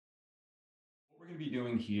Going to be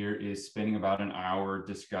doing here is spending about an hour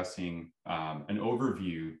discussing an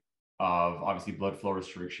overview of obviously blood flow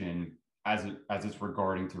restriction as it's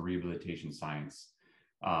regarding to rehabilitation science.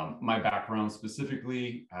 My background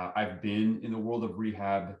specifically, I've been in the world of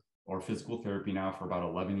rehab or physical therapy now for about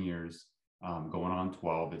 11 years, going on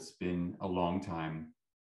 12. It's been a long time.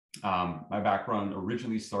 My background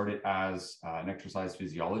originally started as an exercise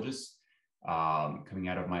physiologist, coming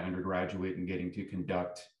out of my undergraduate and getting to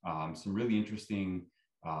conduct some really interesting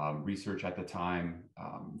research at the time,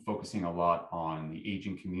 focusing a lot on the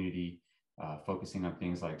aging community, focusing on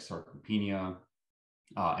things like sarcopenia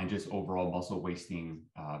and just overall muscle wasting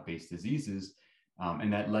based diseases.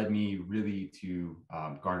 And that led me really to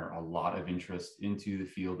garner a lot of interest into the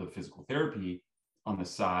field of physical therapy on the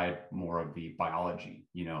side more of the biology,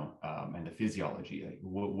 and the physiology. Like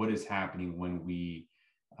what is happening when we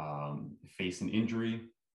face an injury?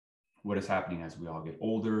 What is happening as we all get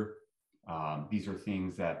older? These are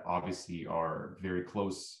things that obviously are very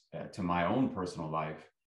close to my own personal life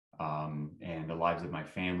and the lives of my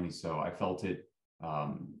family. So I felt it,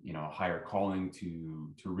 a higher calling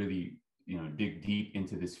to really, dig deep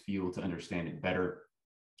into this field to understand it better.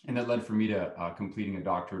 And that led for me to completing a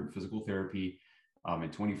doctorate in physical therapy in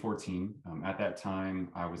 2014. At that time,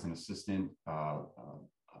 I was an assistant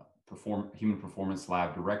human performance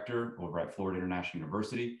lab director over at Florida International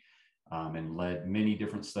University, and led many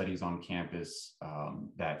different studies on campus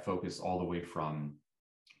that focus all the way from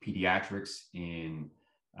pediatrics in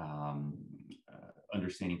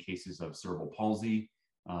understanding cases of cerebral palsy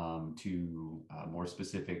to more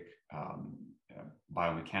specific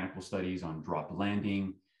biomechanical studies on drop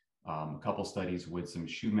landing, a couple studies with some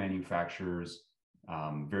shoe manufacturers,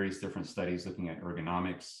 various different studies looking at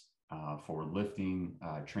ergonomics for lifting,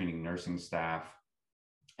 training nursing staff,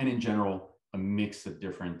 and in general, a mix of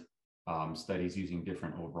different studies using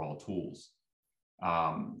different overall tools.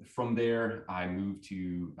 From there, I moved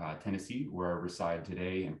to Tennessee, where I reside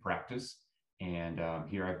today and practice. And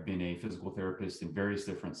here I've been a physical therapist in various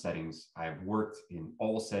different settings. I've worked in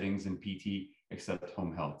all settings in PT except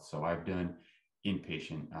home health. So I've done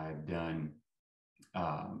inpatient, I've done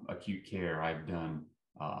acute care, I've done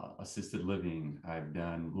assisted living, I've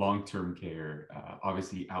done long-term care,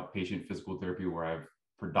 obviously outpatient physical therapy, where I've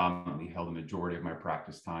predominantly held the majority of my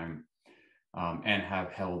practice time, and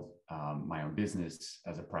have held my own business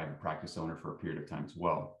as a private practice owner for a period of time as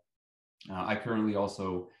well. I currently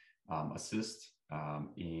also assist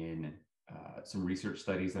in some research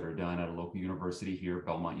studies that are done at a local university here,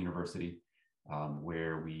 Belmont University,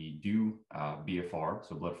 where we do BFR,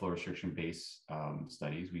 so blood flow restriction based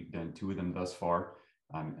studies. We've done 2 of them thus far.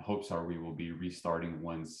 Hopes are we will be restarting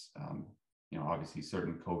once, obviously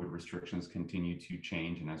certain COVID restrictions continue to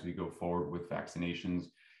change. And as we go forward with vaccinations,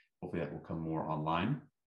 hopefully that will come more online.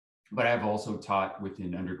 But I've also taught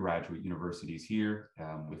within undergraduate universities here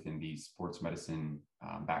within the sports medicine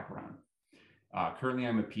background. Currently,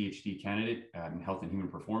 I'm a PhD candidate in health and human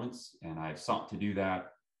performance, and I've sought to do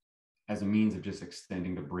that as a means of just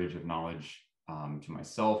extending the bridge of knowledge to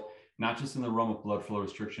myself, not just in the realm of blood flow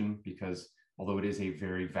restriction, because although it is a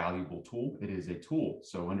very valuable tool, it is a tool.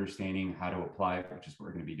 So understanding how to apply it, which is what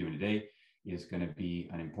we're going to be doing today, is going to be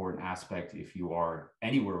an important aspect if you are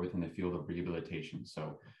anywhere within the field of rehabilitation.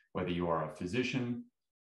 So whether you are a physician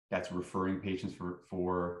that's referring patients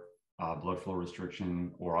for blood flow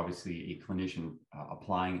restriction, or obviously a clinician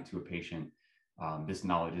applying it to a patient, this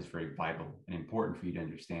knowledge is very vital and important for you to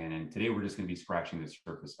understand. And today we're just going to be scratching the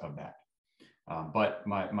surface of that. But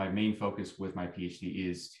my main focus with my PhD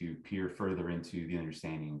is to peer further into the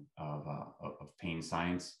understanding of pain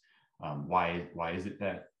science. Why is it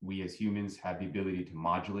that we as humans have the ability to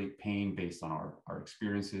modulate pain based on our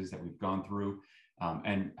experiences that we've gone through?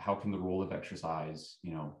 And how can the role of exercise,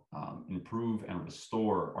 improve and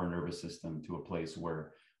restore our nervous system to a place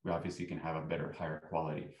where we obviously can have a better, higher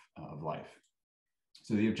quality of life?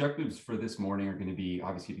 So the objectives for this morning are going to be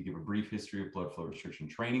obviously to give a brief history of blood flow restriction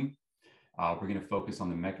training. We're going to focus on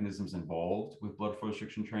the mechanisms involved with blood flow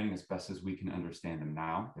restriction training as best as we can understand them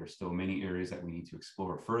now. There's still many areas that we need to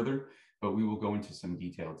explore further, but we will go into some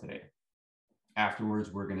detail today.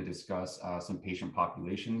 Afterwards, we're going to discuss some patient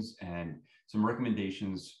populations and some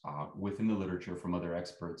recommendations within the literature from other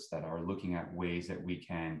experts that are looking at ways that we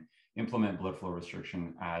can implement blood flow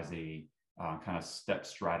restriction as a kind of step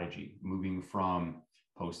strategy, moving from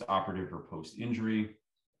post-operative or post-injury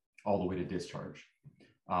all the way to discharge.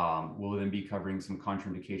 We'll then be covering some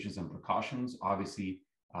contraindications and precautions. Obviously,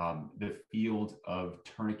 the field of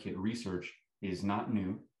tourniquet research is not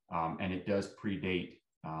new, and it does predate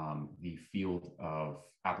the field of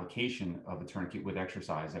application of a tourniquet with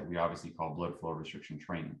exercise that we obviously call blood flow restriction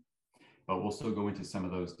training. but we'll still go into some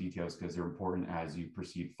of those details because they're important as you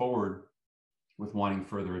proceed forward with wanting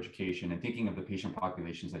further education and thinking of the patient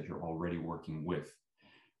populations that you're already working with.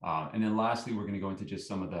 And then lastly, we're going to go into just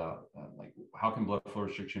some of the, like how can blood flow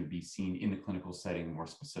restriction be seen in the clinical setting more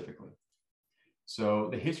specifically. So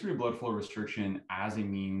the history of blood flow restriction as a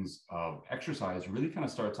means of exercise really kind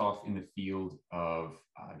of starts off in the field of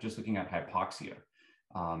just looking at hypoxia.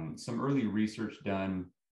 Some early research done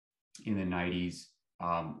in the 90s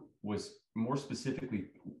was more specifically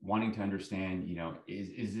wanting to understand,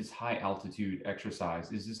 is this high altitude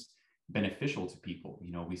exercise, is this beneficial to people?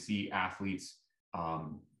 We see athletes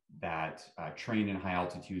that train in high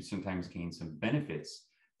altitude sometimes gain some benefits,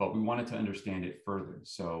 but we wanted to understand it further.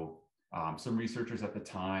 So some researchers at the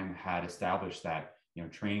time had established that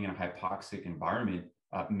training in a hypoxic environment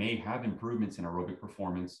may have improvements in aerobic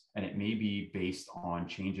performance, and it may be based on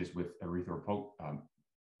changes with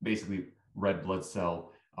basically red blood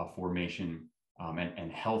cell formation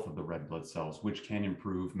and health of the red blood cells, which can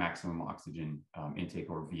improve maximum oxygen intake,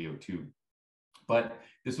 or VO2. But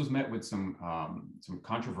this was met with some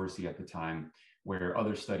controversy at the time, where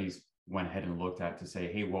other studies went ahead and looked at to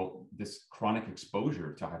say, hey, well, this chronic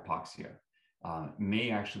exposure to hypoxia may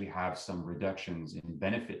actually have some reductions in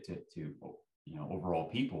benefit to overall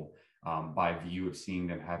people by view of seeing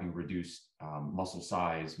them having reduced muscle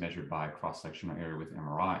size measured by cross-sectional area with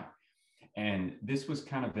MRI. And this was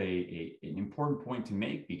kind of an important point to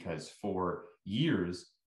make, because for years,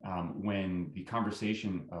 when the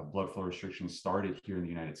conversation of blood flow restriction started here in the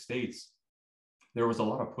United States, there was a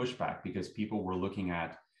lot of pushback because people were looking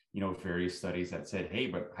at various studies that said, hey,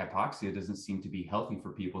 but hypoxia doesn't seem to be healthy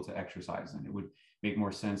for people to exercise, and it would make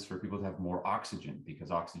more sense for people to have more oxygen, because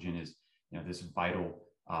oxygen is this vital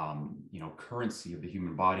currency of the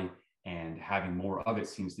human body, and having more of it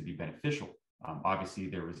seems to be beneficial. Obviously,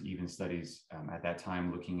 there was even studies at that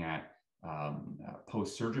time looking at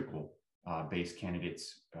post-surgical based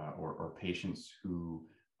candidates or patients who,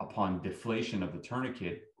 upon deflation of the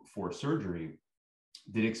tourniquet for surgery,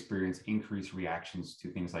 did experience increased reactions to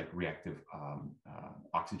things like reactive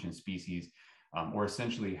oxygen species, or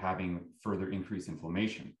essentially having further increased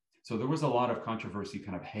inflammation. So there was a lot of controversy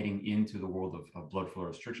kind of heading into the world of blood flow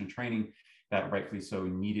restriction training that rightfully so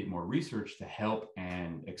needed more research to help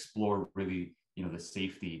and explore really, the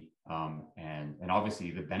safety and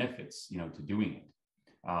obviously the benefits, to doing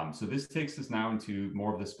it. So this takes us now into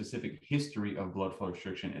more of the specific history of blood flow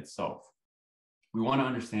restriction itself. We want to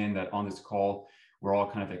understand that on this call, we're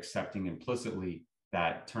all kind of accepting implicitly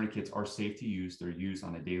that tourniquets are safe to use. They're used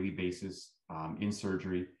on a daily basis in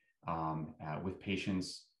surgery with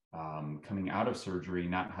patients coming out of surgery,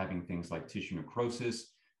 not having things like tissue necrosis,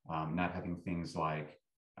 not having things like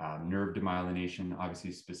nerve demyelination,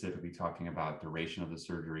 obviously specifically talking about duration of the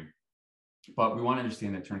surgery. But we want to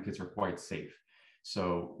understand that tourniquets are quite safe.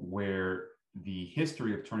 So where the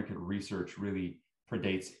history of tourniquet research really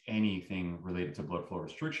predates anything related to blood flow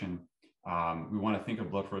restriction, we want to think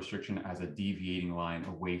of blood flow restriction as a deviating line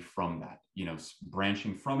away from that,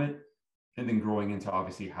 branching from it and then growing into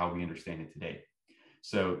obviously how we understand it today.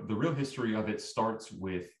 So the real history of it starts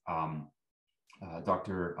with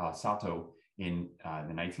Dr. Sato in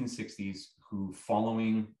the 1960s, who,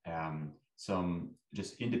 following some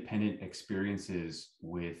just independent experiences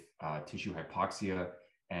with tissue hypoxia,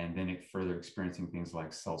 and then further experiencing things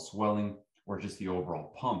like cell swelling or just the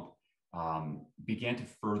overall pump, began to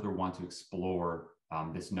further want to explore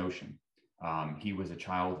this notion. He was a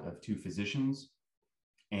child of two physicians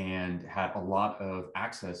and had a lot of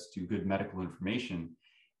access to good medical information.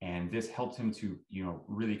 And this helped him to,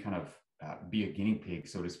 really kind of be a guinea pig,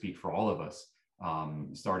 so to speak, for all of us,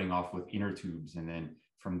 starting off with inner tubes, and then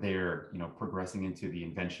from there, progressing into the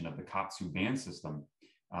invention of the Katsu band system,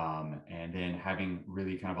 and then having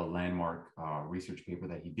really kind of a landmark research paper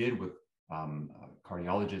that he did with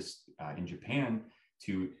cardiologists in Japan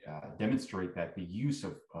to demonstrate that the use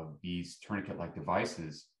of these tourniquet-like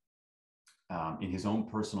devices in his own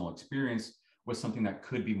personal experience was something that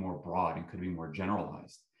could be more broad and could be more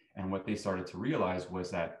generalized. And what they started to realize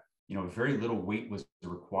was that very little weight was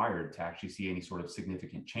required to actually see any sort of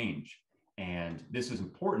significant change. And this is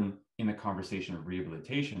important in the conversation of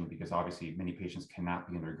rehabilitation, because obviously many patients cannot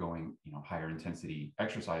be undergoing higher intensity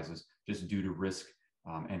exercises just due to risk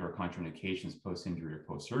and or contraindications post-injury or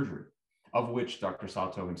post-surgery, of which Dr.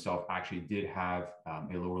 Sato himself actually did have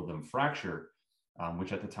a lower limb fracture,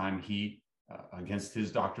 which at the time he, against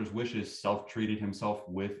his doctor's wishes, self-treated himself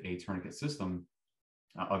with a tourniquet system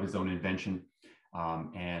of his own invention.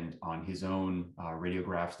 And on his own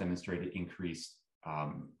radiographs demonstrated increased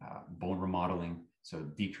bone remodeling, so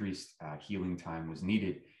decreased healing time was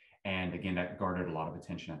needed. And again, that garnered a lot of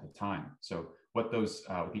attention at the time. So what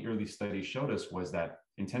the early studies showed us was that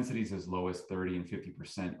intensities as low as 30 and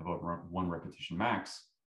 50% of a one repetition max,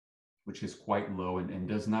 which is quite low and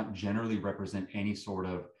does not generally represent any sort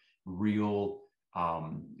of real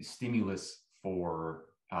stimulus for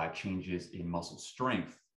changes in muscle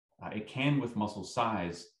strength. It can with muscle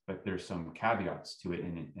size, but there's some caveats to it.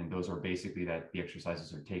 And those are basically that the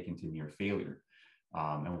exercises are taken to near failure.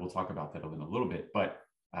 And we'll talk about that in a little bit. But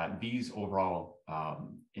these overall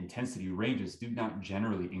intensity ranges do not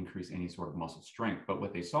generally increase any sort of muscle strength. But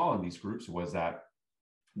what they saw in these groups was that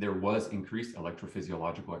there was increased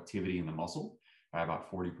electrophysiological activity in the muscle by about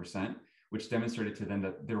 40%, which demonstrated to them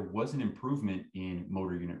that there was an improvement in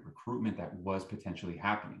motor unit recruitment that was potentially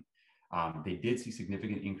happening. They did see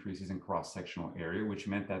significant increases in cross-sectional area, which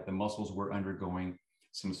meant that the muscles were undergoing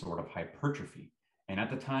some sort of hypertrophy. And at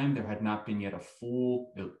the time, there had not been yet a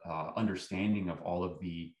full understanding of all of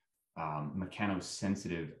the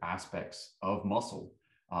mechanosensitive aspects of muscle.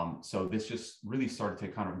 So this just really started to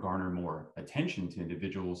kind of garner more attention to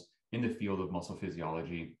individuals in the field of muscle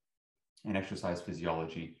physiology and exercise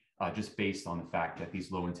physiology, just based on the fact that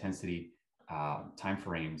these low intensity time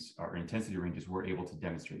frames or intensity ranges were able to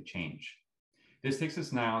demonstrate change. This takes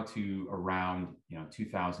us now to around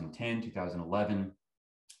 2010, 2011,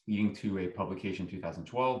 leading to a publication in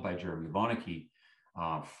 2012 by Jeremy Loenneke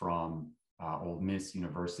from Ole Miss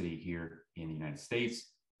University here in the United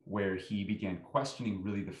States, where he began questioning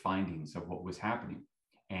really the findings of what was happening.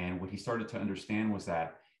 And what he started to understand was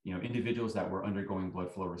that individuals that were undergoing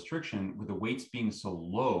blood flow restriction, with the weights being so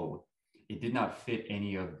low, it did not fit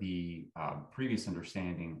any of the previous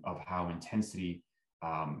understanding of how intensity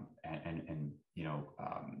and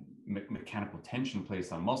mechanical tension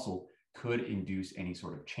placed on muscle could induce any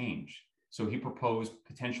sort of change. So he proposed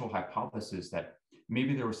potential hypothesis that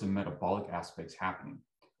maybe there were some metabolic aspects happening,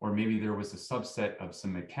 or maybe there was a subset of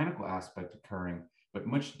some mechanical aspect occurring, but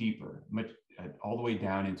much deeper, all the way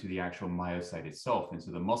down into the actual myocyte itself,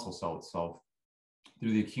 into the muscle cell itself,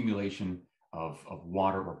 through the accumulation of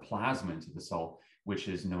water or plasma into the cell, which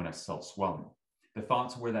is known as cell swelling. The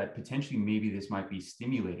thoughts were that potentially maybe this might be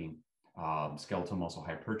stimulating skeletal muscle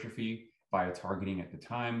hypertrophy via targeting at the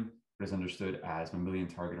time what is understood as mammalian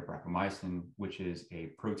target of rapamycin, which is a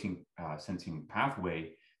protein sensing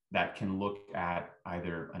pathway that can look at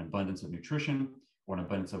either an abundance of nutrition or an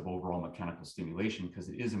abundance of overall mechanical stimulation, because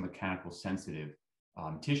it is a mechanical sensitive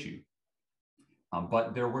tissue.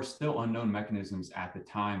 But there were still unknown mechanisms at the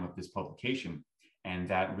time of this publication, and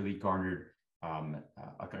that really garnered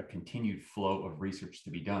a continued flow of research to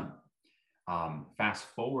be done. Fast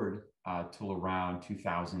forward till around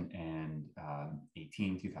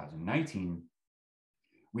 2018, 2019,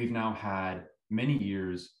 we've now had many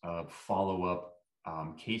years of follow-up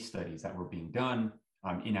case studies that were being done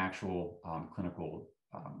in actual clinical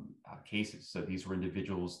cases. So these were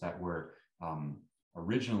individuals that were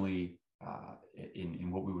originally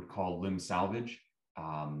in what we would call limb salvage.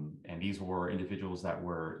 And these were individuals that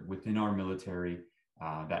were within our military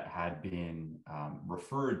that had been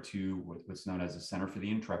referred to what's known as the Center for the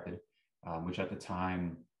Intrepid, which at the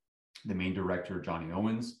time, the main director, Johnny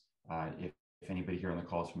Owens, if anybody here on the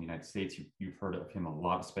call is from the United States, you've heard of him a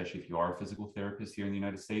lot, especially if you are a physical therapist here in the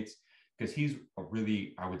United States, because he's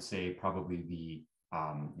really, I would say, probably the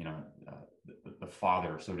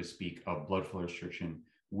father, so to speak, of blood flow restriction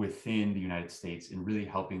within the United States, and really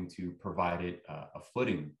helping to provide it a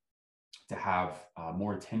footing to have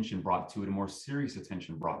more attention brought to it, a more serious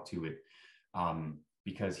attention brought to it,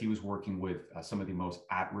 because he was working with some of the most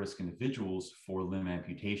at-risk individuals for limb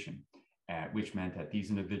amputation, which meant that these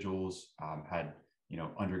individuals had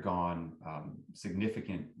undergone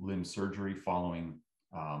significant limb surgery following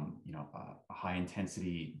a high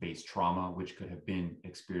intensity based trauma, which could have been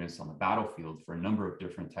experienced on the battlefield for a number of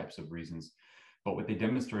different types of reasons. But what they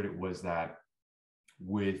demonstrated was that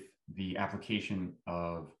with the application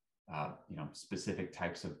of specific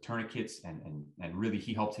types of tourniquets, and really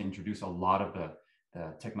he helped to introduce a lot of the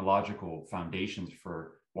technological foundations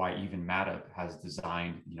for why even MATTA has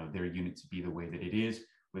designed their unit to be the way that it is,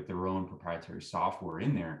 with their own proprietary software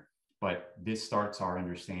in there. But this starts our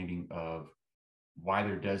understanding of why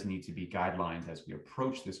there does need to be guidelines as we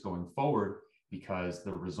approach this going forward, because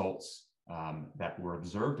the results that were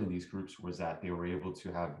observed in these groups was that they were able to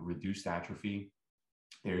have reduced atrophy.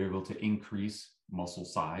 They were able to increase muscle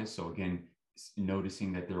size. So again,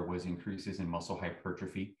 noticing that there was increases in muscle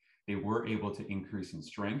hypertrophy. They were able to increase in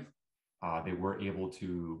strength. They were able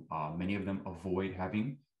to, many of them, avoid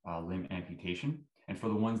having limb amputation. And for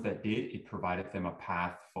the ones that did, it provided them a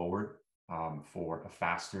path forward for a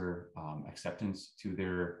faster acceptance to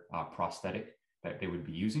their prosthetic that they would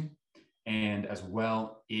be using. And as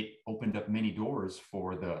well, it opened up many doors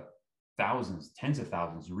for the thousands, tens of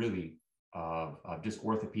thousands, really, of just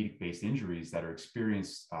orthopedic-based injuries that are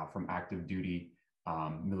experienced from active duty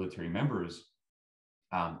military members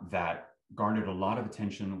that garnered a lot of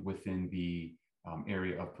attention within the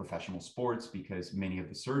area of professional sports, because many of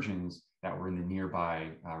the surgeons that were in the nearby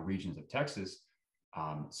regions of Texas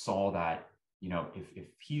saw that, if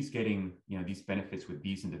he's getting, these benefits with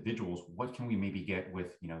these individuals, what can we maybe get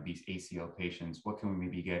with, these ACL patients? What can we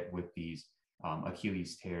maybe get with these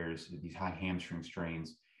Achilles tears, these high hamstring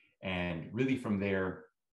strains? And really from there,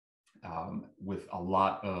 with a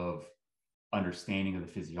lot of understanding of the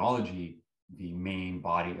physiology, the main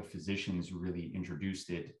body of physicians really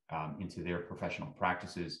introduced it into their professional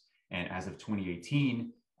practices. And as of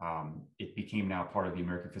 2018, it became now part of the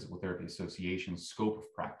American Physical Therapy Association's scope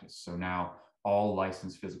of practice. So now all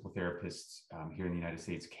licensed physical therapists here in the United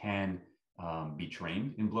States can be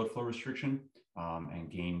trained in blood flow restriction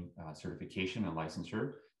and gain certification and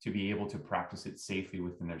licensure to be able to practice it safely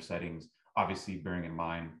within their settings, obviously bearing in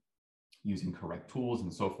mind using correct tools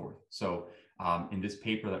and so forth. So in this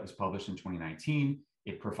paper that was published in 2019,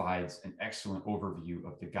 it provides an excellent overview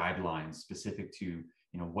of the guidelines specific to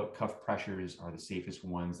what cuff pressures are the safest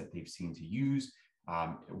ones that they've seen to use.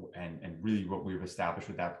 And really what we've established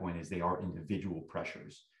at that point is they are individual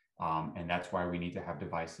pressures. And that's why we need to have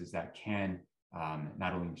devices that can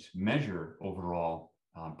not only just measure overall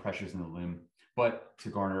pressures in the limb, but to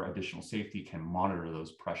garner additional safety, can monitor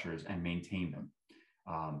those pressures and maintain them.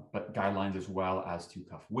 But guidelines as well as to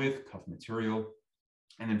cuff width, cuff material,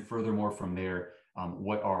 and then furthermore from there,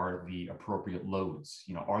 what are the appropriate loads?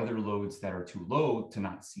 Are there loads that are too low to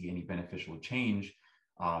not see any beneficial change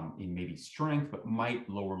in maybe strength, but might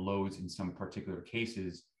lower loads in some particular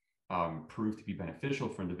cases prove to be beneficial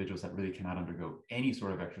for individuals that really cannot undergo any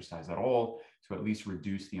sort of exercise at all, to at least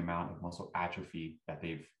reduce the amount of muscle atrophy that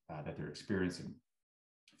they're experiencing.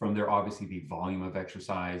 From there, obviously, the volume of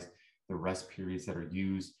exercise, the rest periods that are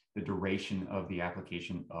used, the duration of the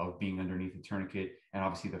application of being underneath the tourniquet, and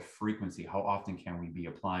obviously the frequency, how often can we be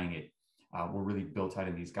applying it, were really built out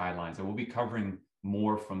in these guidelines. And we'll be covering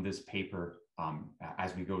more from this paper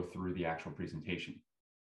as we go through the actual presentation.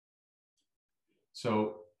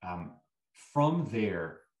 So from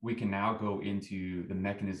there, we can now go into the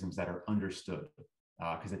mechanisms that are understood.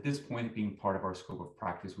 Because at this point, being part of our scope of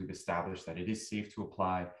practice, we've established that it is safe to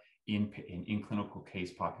apply in clinical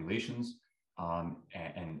case populations.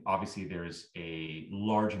 And obviously, there's a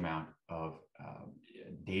large amount of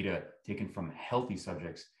data taken from healthy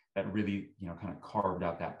subjects that really, kind of carved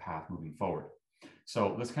out that path moving forward.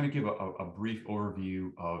 So let's kind of give a brief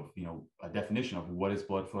overview of, a definition of what is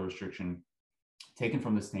blood flow restriction, taken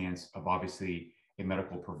from the stance of obviously a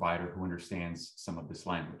medical provider who understands some of this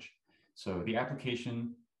language. So the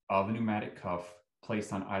application of a pneumatic cuff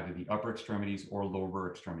placed on either the upper extremities or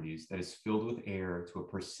lower extremities that is filled with air to a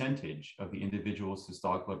percentage of the individual's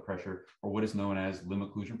systolic blood pressure, or what is known as limb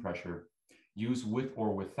occlusion pressure, used with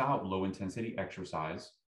or without low intensity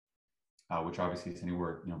exercise, which obviously is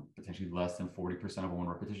anywhere, potentially less than 40% of a one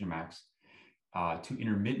repetition max, to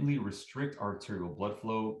intermittently restrict arterial blood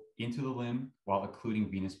flow into the limb while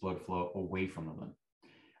occluding venous blood flow away from the limb.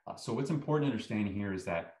 So what's important to understand here is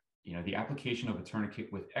that the application of a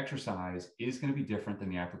tourniquet with exercise is going to be different than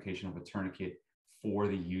the application of a tourniquet for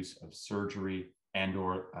the use of surgery and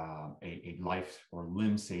or a life or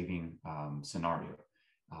limb-saving scenario.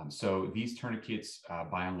 So these tourniquets,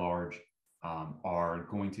 by and large, are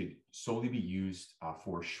going to solely be used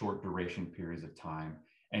for short duration periods of time,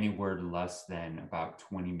 anywhere less than about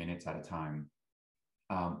 20 minutes at a time,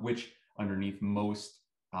 which underneath most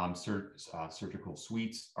surgical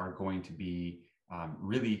suites are going to be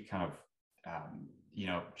really kind of,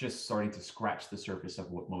 just starting to scratch the surface of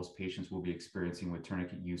what most patients will be experiencing with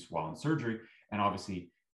tourniquet use while in surgery. And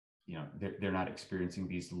obviously, they're not experiencing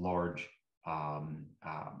these large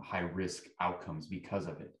high risk outcomes because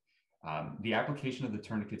of it. The application of the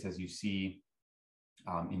tourniquets, as you see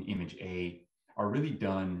in image A, are really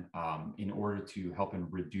done in order to help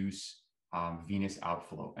and reduce venous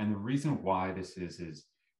outflow. And the reason why this is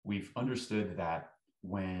we've understood that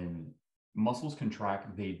when muscles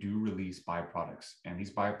contract, they do release byproducts. And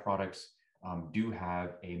these byproducts do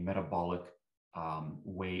have a metabolic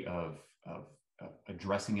way of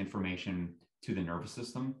addressing information to the nervous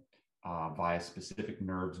system via specific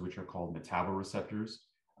nerves, which are called metaboreceptors.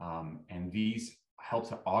 And these help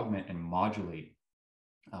to augment and modulate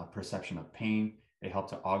perception of pain. They help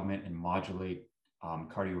to augment and modulate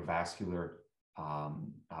cardiovascular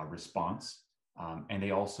response. And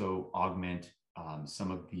they also augment some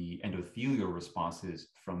of the endothelial responses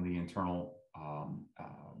from the internal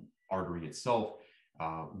artery itself,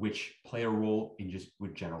 which play a role in just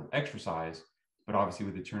with general exercise, but obviously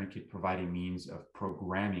with the tourniquet providing means of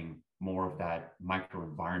programming more of that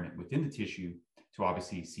microenvironment within the tissue to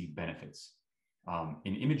obviously see benefits.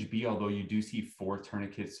 In image B, although you do see 4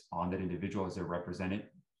 tourniquets on that individual as they're represented,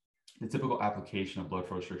 the typical application of blood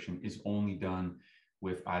flow restriction is only done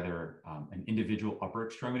with either an individual upper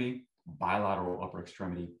extremity, bilateral upper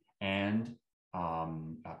extremity, and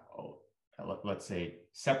let's say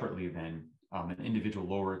separately then an individual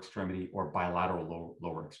lower extremity or bilateral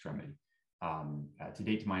lower extremity. To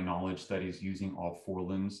date, to my knowledge, studies using all 4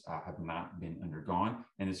 limbs have not been undergone,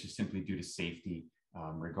 and this is simply due to safety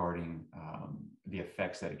regarding the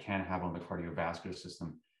effects that it can have on the cardiovascular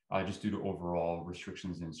system, just due to overall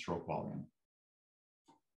restrictions in stroke volume.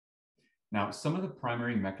 Now, some of the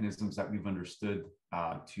primary mechanisms that we've understood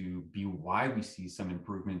to be why we see some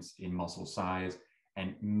improvements in muscle size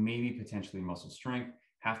and maybe potentially muscle strength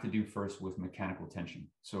have to do first with mechanical tension.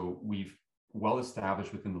 So we've well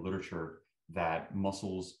established within the literature that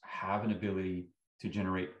muscles have an ability to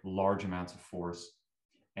generate large amounts of force,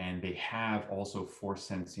 and they have also force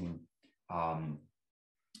sensing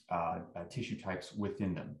tissue types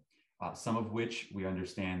within them, some of which we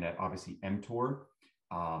understand that obviously mTOR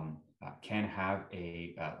can have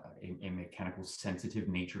a mechanical sensitive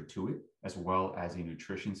nature to it, as well as a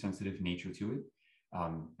nutrition sensitive nature to it.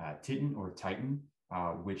 Titin or titin,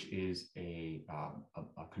 which is a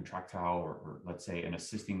contractile or let's say an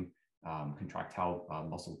assisting contractile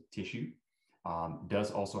muscle tissue,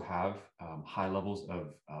 does also have high levels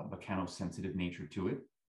of mechanosensitive nature to it.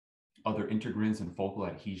 Other integrins and focal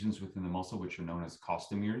adhesions within the muscle, which are known as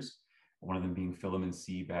costomeres, one of them being filament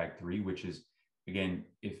C BAG3, which is, again,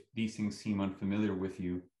 if these things seem unfamiliar with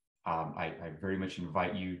you, I very much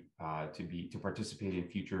invite you to participate in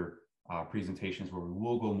future presentations where we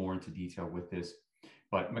will go more into detail with this.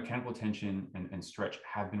 But mechanical tension and stretch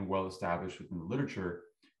have been well established within the literature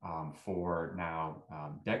for now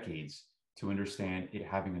decades, to understand it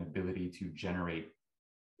having an ability to generate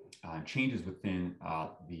changes within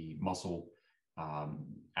the muscle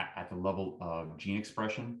at the level of gene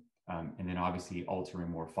expression, and then obviously altering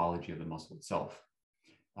morphology of the muscle itself.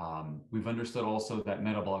 We've understood also that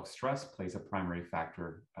metabolic stress plays a primary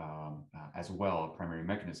factor as well, a primary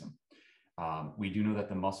mechanism. We do know that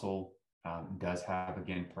the muscle does have,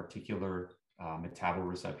 again, particular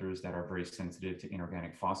metaboreceptors that are very sensitive to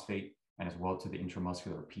inorganic phosphate, and as well to the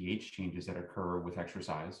intramuscular pH changes that occur with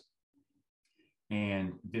exercise.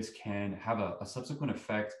 And this can have a subsequent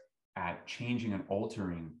effect at changing and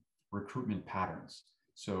altering recruitment patterns.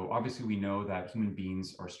 So obviously we know that human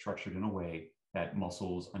beings are structured in a way that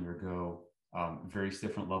muscles undergo various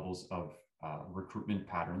different levels of recruitment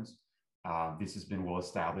patterns. This has been well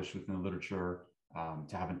established within the literature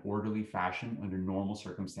to have an orderly fashion under normal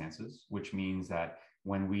circumstances, which means that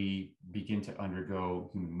when we begin to undergo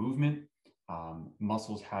human movement,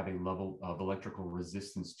 muscles have a level of electrical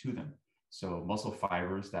resistance to them. So muscle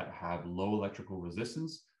fibers that have low electrical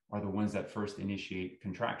resistance are the ones that first initiate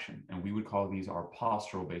contraction, and we would call these our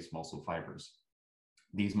postural-based muscle fibers.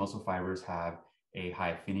 These muscle fibers have a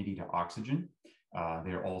high affinity to oxygen.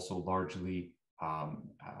 They're also largely,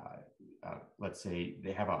 let's say,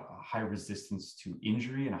 they have a high resistance to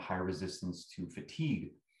injury and a high resistance to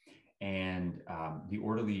fatigue. And the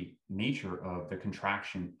orderly nature of the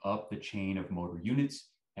contraction up the chain of motor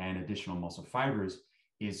units and additional muscle fibers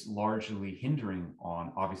is largely hindering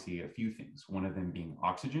on obviously a few things, one of them being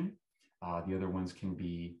oxygen. The other ones can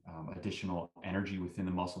be additional energy within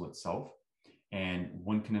the muscle itself. And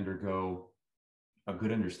one can undergo a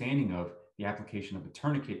good understanding of the application of a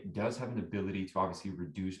tourniquet does have an ability to obviously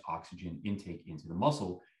reduce oxygen intake into the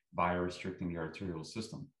muscle by restricting the arterial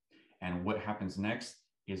system. And what happens next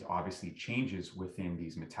is obviously changes within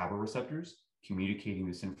these metaboreceptors, communicating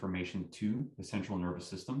this information to the central nervous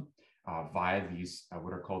system via these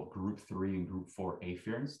what are called group 3 and group 4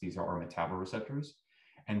 afferents. These are our metaboreceptors.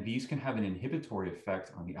 And these can have an inhibitory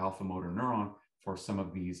effect on the alpha motor neuron for some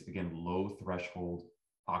of these, again, low threshold,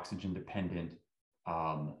 oxygen dependent,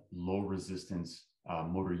 low resistance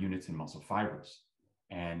motor units and muscle fibers.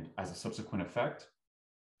 And as a subsequent effect,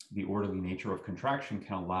 the orderly nature of contraction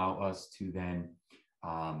can allow us to then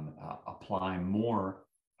apply more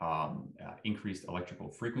increased electrical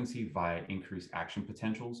frequency via increased action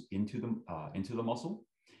potentials into the muscle.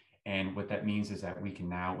 And what that means is that we can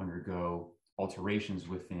now undergo alterations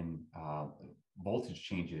within voltage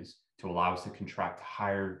changes to allow us to contract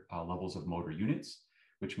higher levels of motor units,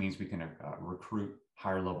 which means we can recruit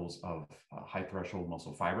higher levels of high threshold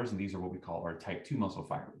muscle fibers. And these are what we call our type 2 muscle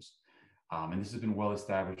fibers. And this has been well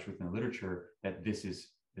established within the literature that this is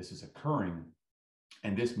this is occurring.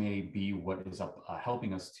 And this may be what is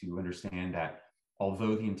helping us to understand that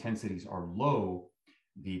although the intensities are low,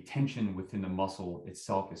 the tension within the muscle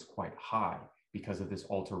itself is quite high because of this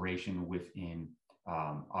alteration within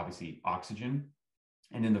obviously oxygen,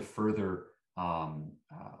 and then the further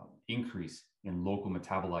increase in local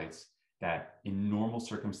metabolites that in normal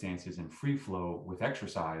circumstances and free flow with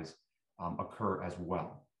exercise occur as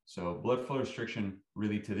well. So blood flow restriction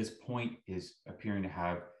really to this point is appearing to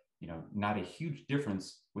have not a huge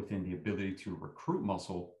difference within the ability to recruit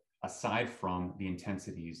muscle aside from the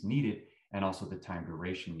intensities needed and also the time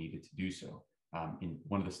duration needed to do so. In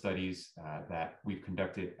one of the studies that we've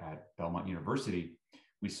conducted at Belmont University,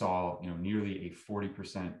 we saw nearly a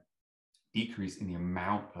 40% decrease in the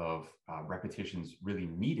amount of repetitions really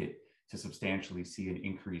needed to substantially see an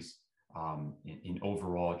increase in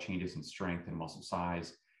overall changes in strength and muscle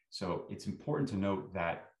size. So it's important to note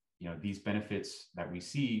that these benefits that we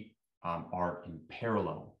see are in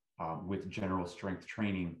parallel with general strength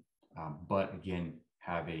training, but again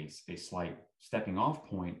have a slight stepping off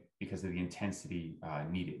point because of the intensity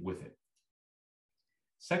needed with it.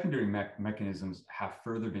 Secondary mechanisms have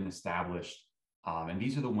further been established, and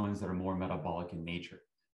these are the ones that are more metabolic in nature.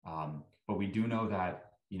 But we do know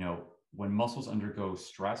that when muscles undergo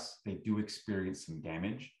stress, they do experience some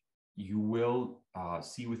damage. You will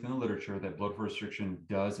see within the literature that blood flow restriction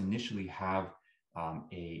does initially have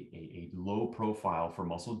a low profile for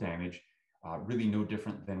muscle damage, really no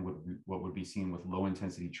different than what would be seen with low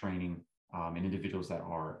intensity training in individuals that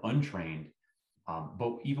are untrained.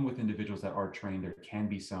 But even with individuals that are trained, there can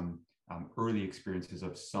be some early experiences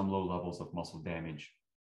of some low levels of muscle damage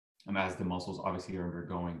as the muscles obviously are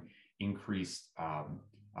undergoing increased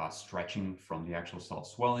stretching from the actual cell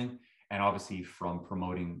swelling, and obviously from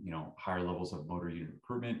promoting higher levels of motor unit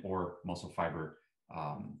recruitment or muscle fiber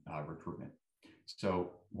recruitment.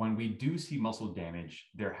 So when we do see muscle damage,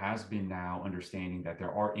 there has been now understanding that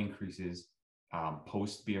there are increases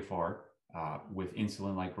post BFR with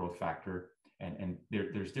insulin-like growth factor, and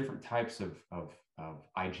there's different types of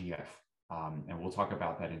IGF, and we'll talk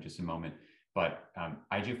about that in just a moment. But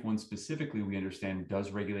IGF-1 specifically, we understand,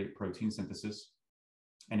 does regulate protein synthesis,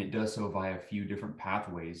 and it does so via a few different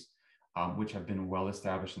pathways, which have been well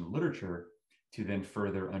established in the literature to then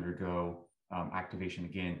further undergo activation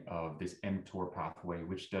again of this mTOR pathway,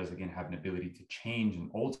 which does again have an ability to change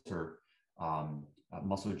and alter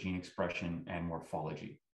muscle gene expression and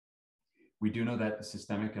morphology. We do know that the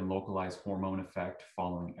systemic and localized hormone effect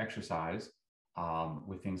following exercise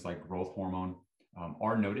with things like growth hormone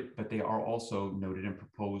are noted, but they are also noted and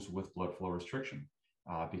proposed with blood flow restriction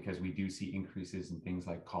because we do see increases in things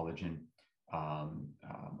like collagen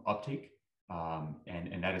uptake,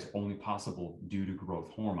 and that is only possible due to growth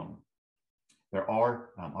hormone. There are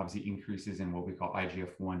obviously increases in what we call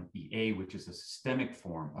IGF-1EA, which is a systemic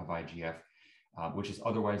form of IGF, which is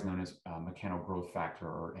otherwise known as mechanogrowth growth factor,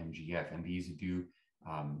 or MGF. And these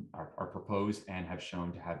are proposed and have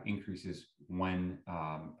shown to have increases when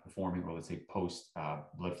performing, or let's say post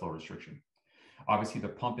blood flow restriction. Obviously, the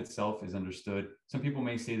pump itself is understood. Some people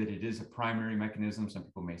may say that it is a primary mechanism. Some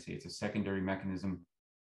people may say it's a secondary mechanism.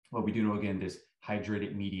 But we do know, again, this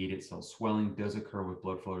hydrated mediated cell swelling does occur with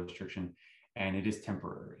blood flow restriction, and it is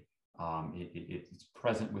temporary. It's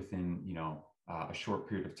present within a short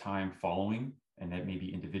period of time following, and that may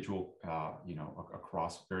be individual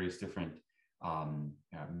across various different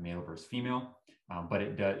male versus female, but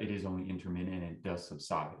it is only intermittent and it does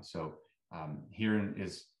subside. So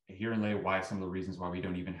herein lay why some of the reasons why we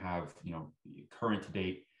don't even have current to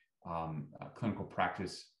date clinical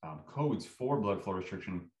practice codes for blood flow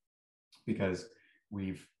restriction, because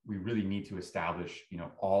we really need to establish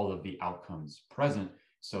all of the outcomes present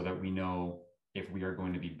so that we know if we are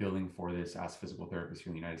going to be billing for this as physical therapists here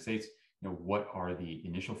in the United States, what are the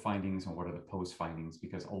initial findings and what are the post findings,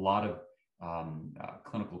 because a lot of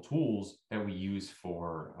clinical tools that we use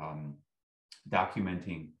for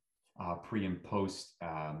documenting pre and post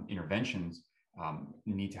interventions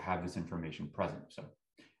need to have this information present. So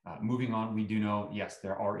moving on, we do know, yes,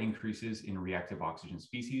 there are increases in reactive oxygen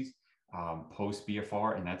species post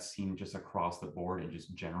BFR, and that's seen just across the board in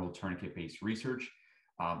just general tourniquet-based research.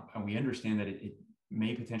 And we understand that it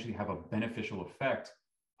may potentially have a beneficial effect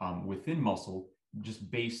within muscle,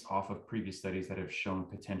 just based off of previous studies that have shown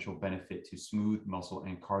potential benefit to smooth muscle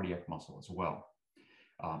and cardiac muscle as well.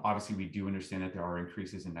 Obviously, we do understand that there are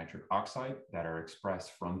increases in nitric oxide that are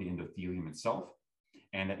expressed from the endothelium itself,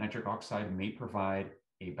 and that nitric oxide may provide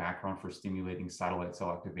a background for stimulating satellite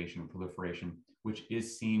cell activation and proliferation, which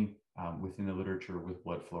is seen within the literature with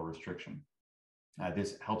blood flow restriction.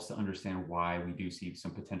 This helps to understand why we do see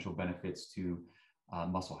some potential benefits to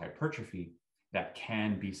muscle hypertrophy that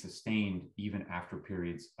can be sustained even after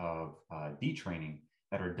periods of detraining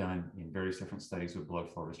that are done in various different studies with blood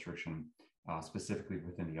flow restriction, specifically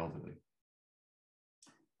within the elderly.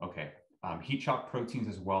 Okay, heat shock proteins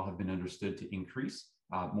as well have been understood to increase,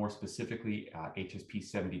 more specifically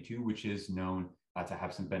HSP72, which is known to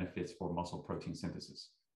have some benefits for muscle protein synthesis.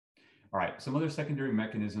 All right, some other secondary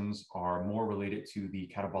mechanisms are more related to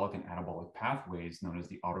the catabolic and anabolic pathways known as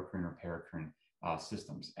the autocrine or paracrine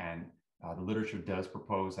systems. And the literature does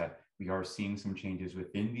propose that we are seeing some changes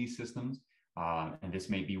within these systems. And this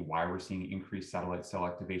may be why we're seeing increased satellite cell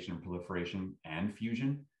activation and proliferation and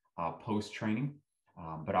fusion post-training.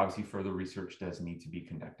 But obviously further research does need to be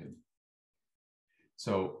conducted.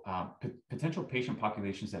 So potential patient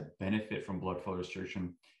populations that benefit from blood flow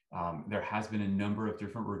restriction, there has been a number of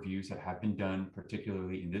different reviews that have been done,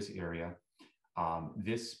 particularly in this area.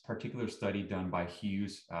 This particular study done by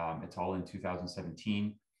Hughes et al. In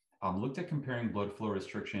 2017 looked at comparing blood flow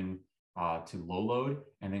restriction to low load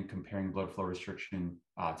and then comparing blood flow restriction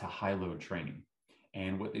to high load training.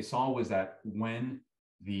 And what they saw was that when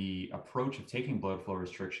the approach of taking blood flow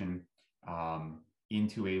restriction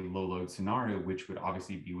into a low load scenario, which would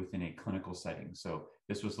obviously be within a clinical setting. So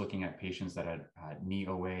this was looking at patients that had knee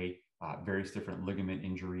OA, various different ligament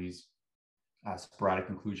injuries, sporadic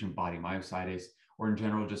inclusion body myositis, or in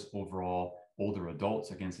general, just overall older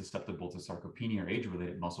adults, again, susceptible to sarcopenia or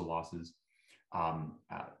age-related muscle losses.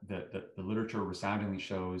 The literature resoundingly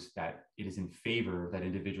shows that it is in favor that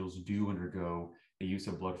individuals do undergo the use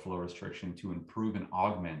of blood flow restriction to improve and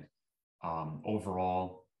augment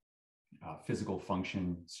overall physical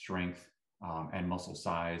function, strength, and muscle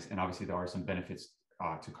size. And obviously there are some benefits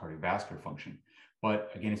to cardiovascular function.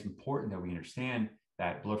 But again, it's important that we understand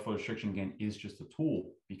that blood flow restriction, again, is just a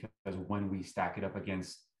tool, because when we stack it up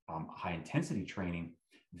against high intensity training,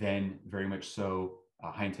 then very much so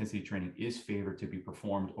high intensity training is favored to be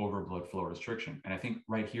performed over blood flow restriction. And I think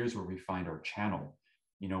right here is where we find our channel,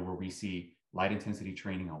 where we see light intensity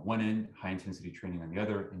training on one end, high intensity training on the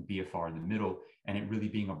other, and BFR in the middle, and it really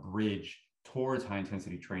being a bridge towards high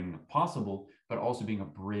intensity training if possible, but also being a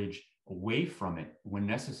bridge away from it when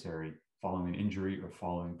necessary, following an injury or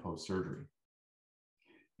following post-surgery.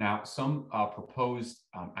 Now, some proposed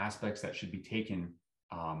aspects that should be taken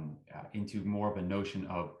into more of a notion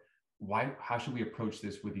of how should we approach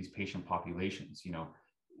this with these patient populations?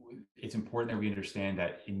 It's important that we understand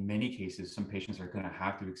that in many cases, some patients are going to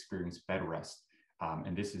have to experience bed rest.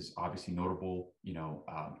 And this is obviously notable,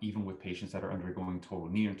 even with patients that are undergoing total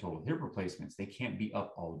knee and total hip replacements. They can't be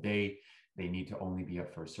up all day. They need to only be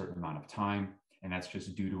up for a certain amount of time. And that's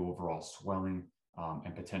just due to overall swelling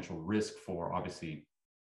and potential risk for obviously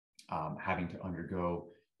having to undergo,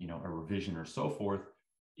 a revision or so forth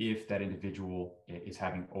if that individual is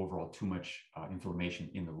having overall too much inflammation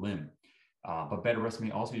in the limb. But bed rest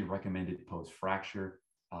may also be recommended post-fracture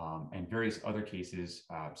and various other cases,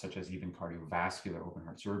 such as even cardiovascular open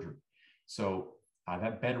heart surgery. So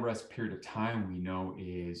that bed rest period of time we know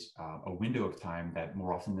is a window of time that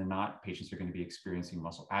more often than not, patients are going to be experiencing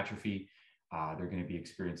muscle atrophy. They're going to be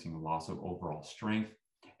experiencing loss of overall strength.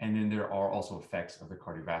 And then there are also effects of the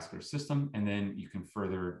cardiovascular system. And then you can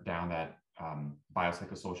further down that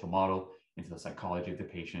biopsychosocial model into the psychology of the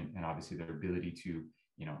patient and obviously their ability to,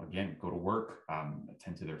 again, go to work,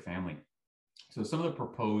 attend to their family. So some of the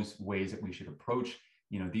proposed ways that we should approach,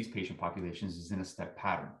 these patient populations is in a step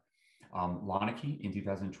pattern. Lonneke in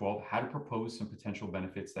 2012 had proposed some potential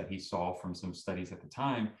benefits that he saw from some studies at the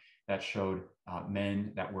time that showed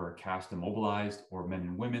men that were cast immobilized or men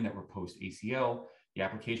and women that were post ACL, the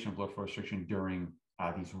application of blood flow restriction during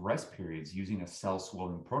these rest periods using a cell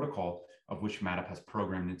swelling protocol of which MADAP has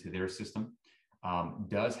programmed into their system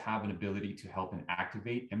does have an ability to help and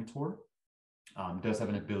activate mTOR, does have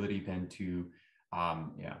an ability then to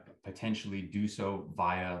potentially do so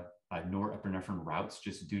via norepinephrine routes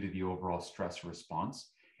just due to the overall stress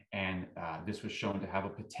response. And this was shown to have a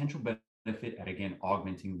potential benefit at, again,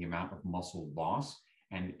 augmenting the amount of muscle loss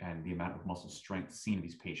and the amount of muscle strength seen in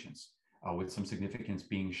these patients, with some significance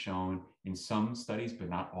being shown in some studies, but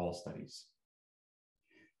not all studies.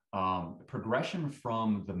 Progression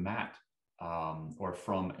from the mat or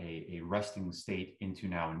from a resting state into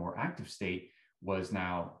now a more active state was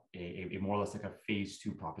now a more or less like a phase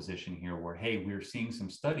 2 proposition here where, hey, we're seeing some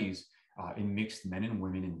studies in mixed men and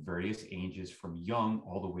women in various ages from young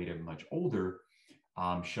all the way to much older,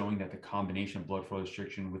 showing that the combination of blood flow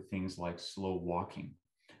restriction with things like slow walking,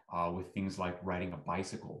 with things like riding a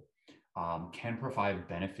bicycle, can provide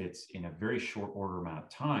benefits in a very short order amount of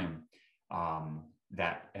time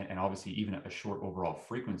and obviously even a short overall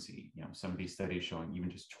frequency. Some of these studies showing even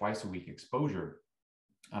just twice a week exposure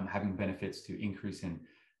having benefits to increase in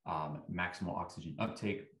maximal oxygen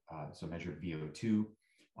uptake, so measured VO2,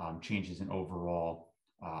 changes in overall,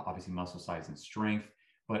 obviously muscle size and strength,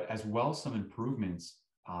 but as well some improvements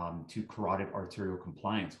to carotid arterial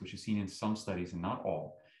compliance, which is seen in some studies and not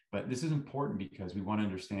all. But this is important because we want to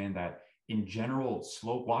understand that in general,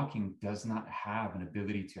 slow walking does not have an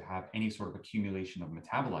ability to have any sort of accumulation of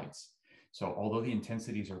metabolites. So although the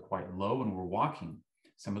intensities are quite low when we're walking,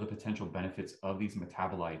 some of the potential benefits of these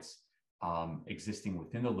metabolites existing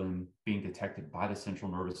within the limb being detected by the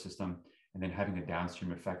central nervous system and then having a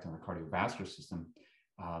downstream effect on the cardiovascular system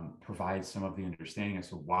provides some of the understanding as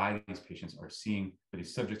to why these patients are seeing, or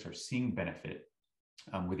these subjects are seeing benefit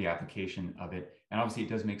with the application of it. And obviously it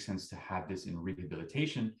does make sense to have this in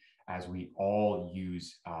rehabilitation as we all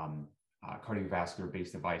use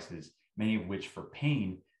cardiovascular-based devices, many of which for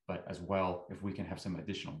pain, but as well, if we can have some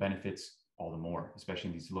additional benefits, all the more, especially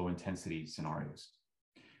in these low intensity scenarios.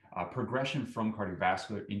 Progression from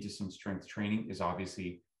cardiovascular into some strength training is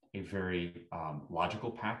obviously a very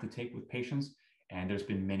logical path to take with patients. And there's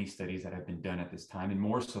been many studies that have been done at this time, and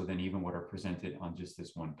more so than even what are presented on just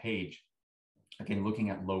this one page. Again, looking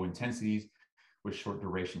at low intensities with short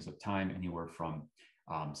durations of time, anywhere from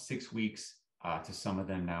 6 weeks to some of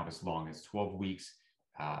them now as long as 12 weeks.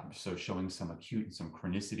 So showing some acute and some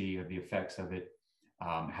chronicity of the effects of it,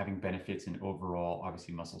 having benefits in overall,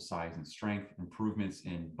 obviously muscle size and strength, improvements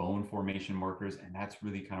in bone formation markers. And that's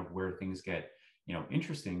really kind of where things get,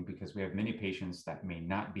 interesting, because we have many patients that may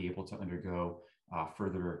not be able to undergo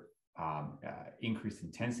further increased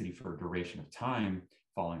intensity for a duration of time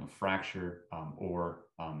following a fracture or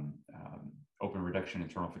open reduction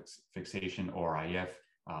internal fixation, or IF,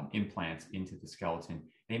 implants into the skeleton.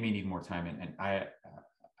 They may need more time. And I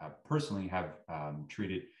personally have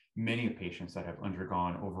treated many patients that have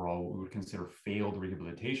undergone overall what we would consider failed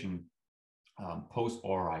rehabilitation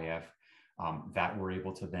post-ORIF, that were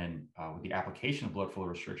able to then, with the application of blood flow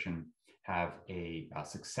restriction, have a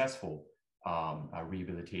successful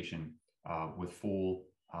rehabilitation with full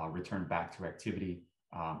return back to activity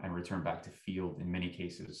and return back to field. In many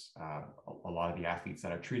cases, a lot of the athletes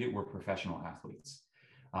that I've treated were professional athletes.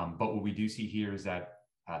 But what we do see here is that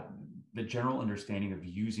the general understanding of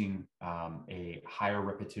using a higher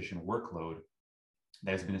repetition workload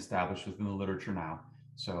that has been established within the literature now.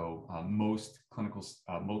 So most clinical,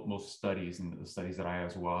 most studies, and the studies that I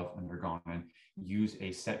as well have undergone, use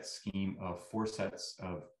a set scheme of 4 sets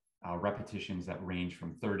of repetitions that range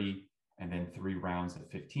from 30 and then 3 rounds of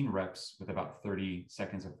 15 reps with about 30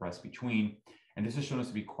 seconds of rest between. And this has shown us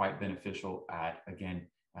to be quite beneficial at, again,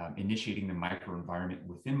 initiating the microenvironment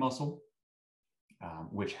within muscle,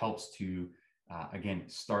 which helps to, again,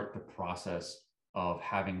 start the process of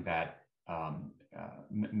having that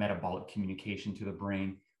metabolic communication to the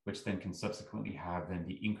brain, which then can subsequently have then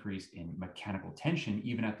the increase in mechanical tension,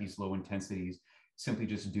 even at these low intensities, simply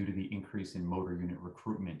just due to the increase in motor unit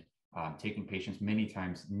recruitment, taking patients many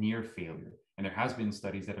times near failure. And there has been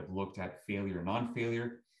studies that have looked at failure,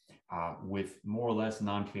 non-failure, with more or less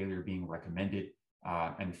non-failure being recommended,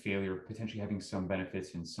 and failure potentially having some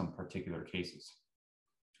benefits in some particular cases.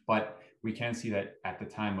 But we can see that at the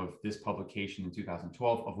time of this publication in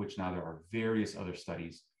 2012, of which now there are various other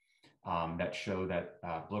studies that show that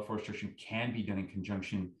blood flow restriction can be done in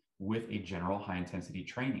conjunction with a general high intensity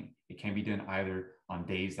training. It can be done either on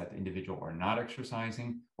days that the individual are not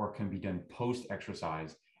exercising, or it can be done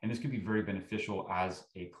post-exercise. And this could be very beneficial as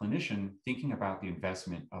a clinician thinking about the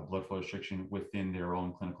investment of blood flow restriction within their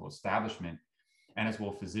own clinical establishment, and as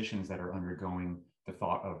well physicians that are undergoing the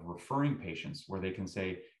thought of referring patients, where they can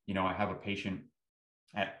say, I have a patient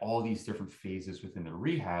at all these different phases within the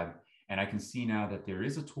rehab, and I can see now that there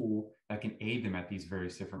is a tool that can aid them at these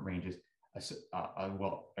various different ranges.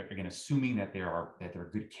 Well, again, assuming that they're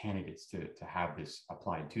good candidates to have this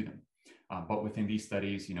applied to them. But within these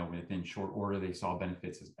studies, within short order, they saw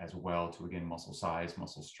benefits as well to, again, muscle size,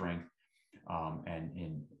 muscle strength, and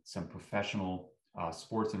in some professional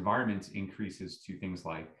sports environments, increases to things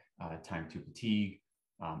like time to fatigue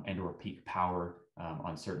and or peak power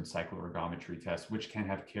on certain cycloergometry tests, which can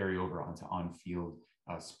have carryover onto on-field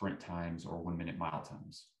sprint times or 1-minute mile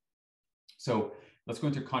times. So let's go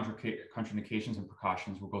into contraindications and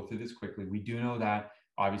precautions. We'll go through this quickly. We do know that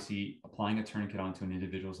obviously applying a tourniquet onto an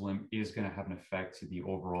individual's limb is going to have an effect to the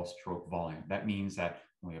overall stroke volume. That means that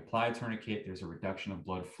when we apply a tourniquet, there's a reduction of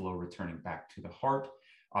blood flow returning back to the heart.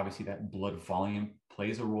 Obviously, that blood volume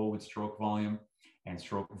plays a role with stroke volume, and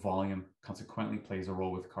stroke volume consequently plays a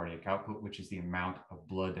role with cardiac output, which is the amount of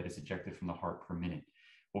blood that is ejected from the heart per minute.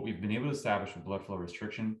 What we've been able to establish with blood flow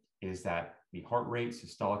restriction is that the heart rate,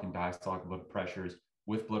 systolic and diastolic blood pressures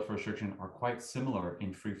with blood flow restriction are quite similar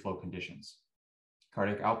in free flow conditions.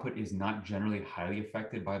 Cardiac output is not generally highly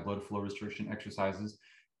affected by blood flow restriction exercises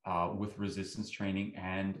with resistance training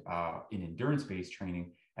and in endurance-based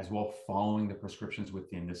training, as well following the prescriptions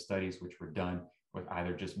within the studies which were done with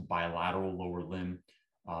either just bilateral lower limb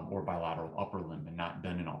or bilateral upper limb and not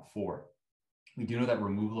done in all four. We do know that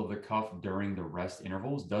removal of the cuff during the rest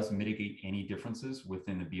intervals does mitigate any differences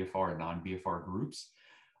within the BFR and non-BFR groups,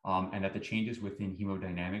 and that the changes within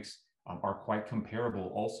hemodynamics are quite comparable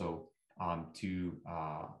also to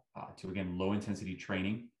again, low intensity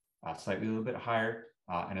training, slightly a little bit higher,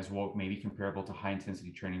 and as well maybe comparable to high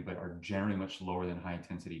intensity training, but are generally much lower than high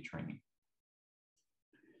intensity training.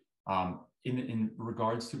 In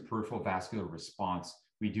regards to peripheral vascular response,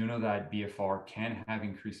 we do know that BFR can have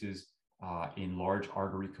increases in large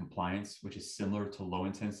artery compliance, which is similar to low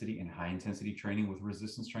intensity and high intensity training with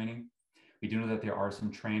resistance training. We do know that there are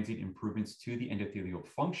some transient improvements to the endothelial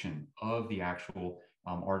function of the actual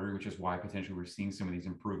artery, which is why potentially we're seeing some of these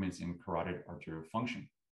improvements in carotid arterial function.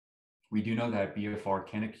 We do know that BFR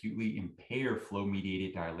can acutely impair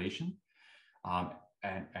flow-mediated dilation,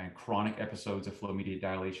 and chronic episodes of flow-mediated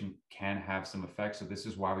dilation can have some effects. So this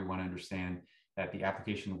is why we want to understand that the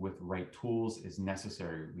application with right tools is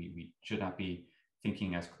necessary. We should not be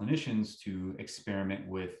thinking as clinicians to experiment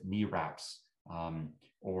with knee wraps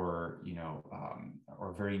or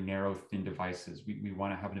very narrow, thin devices. We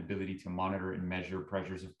want to have an ability to monitor and measure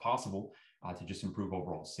pressures if possible to just improve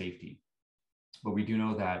overall safety. But we do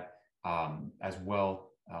know that as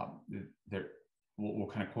well, we'll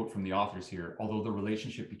kind of quote from the authors here, although the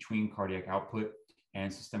relationship between cardiac output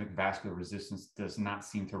and systemic vascular resistance does not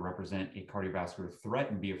seem to represent a cardiovascular threat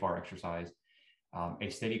in BFR exercise, a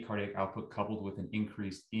steady cardiac output coupled with an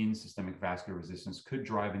increase in systemic vascular resistance could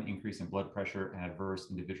drive an increase in blood pressure and adverse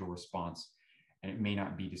individual response, and it may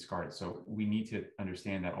not be discarded. So we need to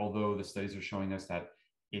understand that although the studies are showing us that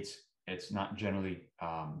it's not generally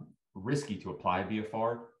risky to apply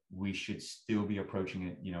BFR, we should still be approaching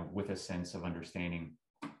it, with a sense of understanding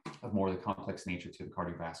of more of the complex nature to the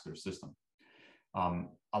cardiovascular system.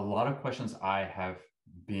 A lot of questions I have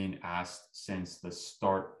been asked since the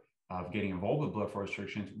start of getting involved with blood flow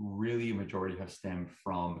restrictions, really a majority have stemmed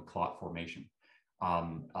from clot formation.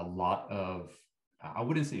 A lot of, I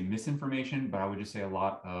wouldn't say misinformation, but I would just say a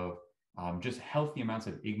lot of just healthy amounts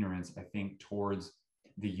of ignorance, I think, towards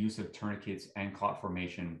the use of tourniquets and clot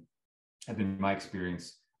formation have been my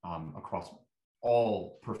experience across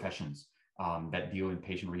all professions that deal in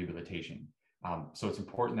patient rehabilitation. So it's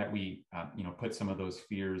important that we, put some of those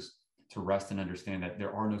fears to rest and understand that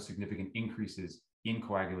there are no significant increases in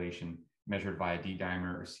coagulation measured by a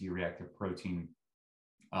D-dimer or C-reactive protein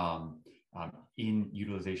in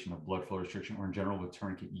utilization of blood flow restriction or in general with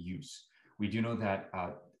tourniquet use. We do know that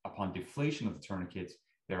upon deflation of the tourniquets,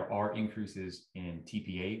 there are increases in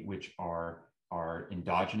TPA, which are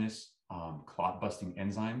endogenous clot-busting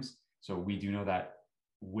enzymes. So we do know that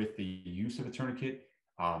with the use of a tourniquet,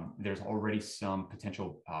 there's already some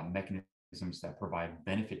potential mechanisms that provide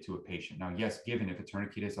benefit to a patient. Now, yes, given if a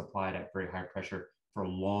tourniquet is applied at very high pressure for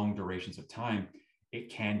long durations of time, it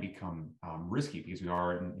can become risky because we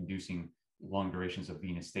are inducing long durations of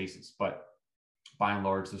venous stasis. But by and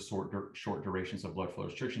large, the short durations of blood flow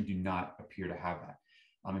restriction do not appear to have that.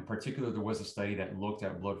 In particular, there was a study that looked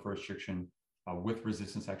at blood flow restriction with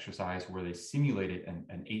resistance exercise where they simulated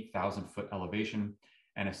an 8,000 foot elevation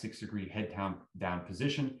and a 6-degree head down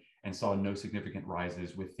position and saw no significant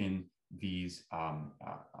rises within these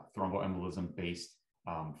thromboembolism-based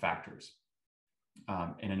factors.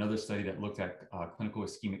 In another study that looked at clinical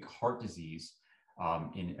ischemic heart disease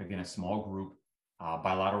in, again, a small group,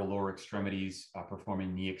 bilateral lower extremities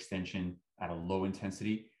performing knee extension at a low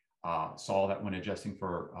intensity, saw that when adjusting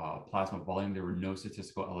for plasma volume, there were no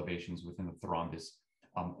statistical elevations within the thrombus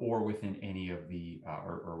or within any of the,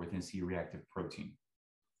 or within C-reactive protein.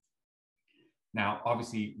 Now,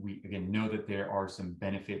 obviously, we again know that there are some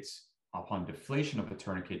benefits upon deflation of the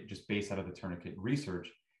tourniquet just based out of the tourniquet research,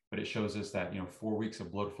 but it shows us that 4 weeks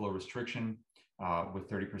of blood flow restriction with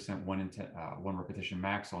 30% one repetition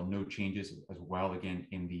max saw no changes as well, again,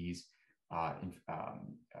 in these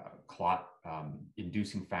clot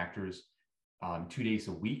inducing factors. 2 days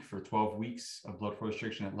a week for 12 weeks of blood flow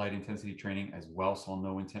restriction at light intensity training as well saw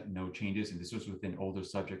no changes, and this was within older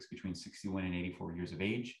subjects between 61 and 84 years of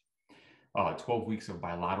age. 12 weeks of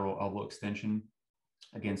bilateral elbow extension,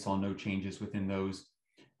 again, saw no changes within those.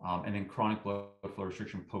 And then chronic blood flow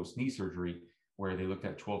restriction post-knee surgery, where they looked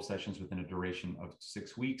at 12 sessions within a duration of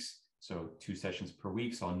 6 weeks. So 2 sessions per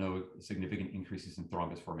week, saw no significant increases in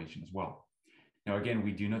thrombus formation as well. Now, again,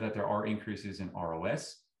 we do know that there are increases in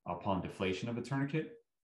ROS upon deflation of a tourniquet.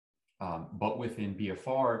 But within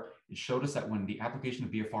BFR, it showed us that when the application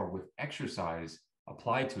of BFR with exercise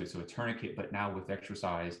applied to it, so a tourniquet, but now with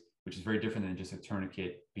exercise, which is very different than just a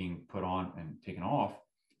tourniquet being put on and taken off,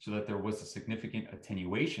 so that there was a significant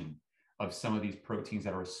attenuation of some of these proteins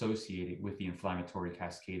that are associated with the inflammatory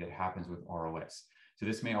cascade that happens with ROS. So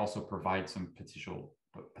this may also provide some potential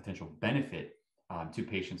benefit to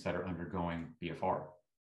patients that are undergoing BFR.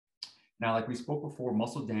 Now, like we spoke before,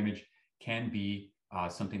 muscle damage can be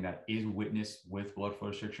something that is witnessed with blood flow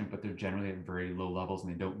restriction, but they're generally at very low levels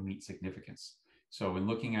and they don't meet significance. So when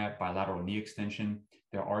looking at bilateral knee extension,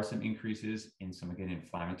 there are some increases in some, again,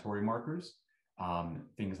 inflammatory markers,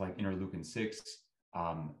 things like interleukin-6,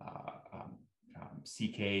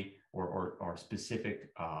 CK, or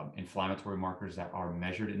specific inflammatory markers that are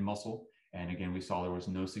measured in muscle. And again, we saw there was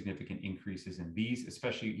no significant increases in these,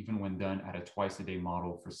 especially even when done at a twice-a-day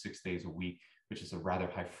model for 6 days a week, which is a rather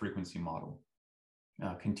high-frequency model.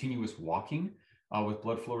 Continuous walking with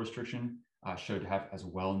blood flow restriction showed to have as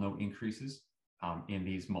well no increases in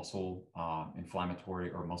these muscle inflammatory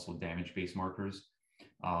or muscle damage-based markers.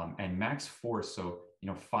 And max force, so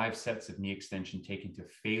 5 sets of knee extension taken to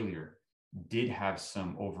failure, did have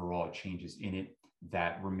some overall changes in it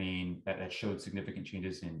that showed significant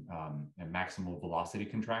changes in maximal velocity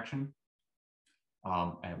contraction,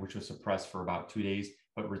 which was suppressed for about 2 days,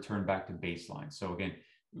 but returned back to baseline. So again,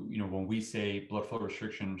 when we say blood flow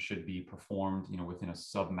restriction should be performed, within a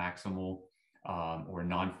submaximal or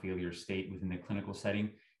non-failure state within the clinical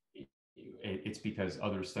setting, it's because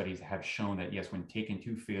other studies have shown that yes, when taken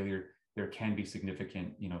to failure, there can be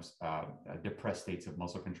significant, depressed states of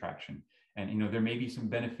muscle contraction. And, there may be some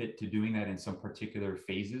benefit to doing that in some particular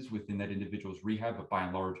phases within that individual's rehab, but by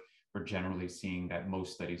and large, we're generally seeing that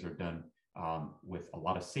most studies are done with a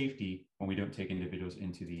lot of safety when we don't take individuals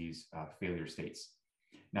into these failure states.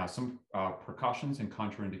 Now, some precautions and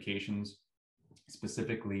contraindications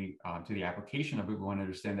specifically to the application of it, we want to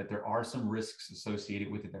understand that there are some risks associated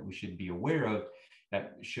with it that we should be aware of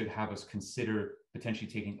that should have us consider potentially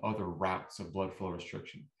taking other routes of blood flow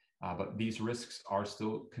restriction. But these risks are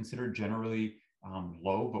still considered generally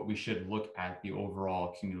low, but we should look at the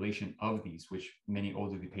overall accumulation of these, which many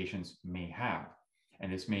elderly patients may have.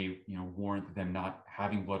 And this may warrant them not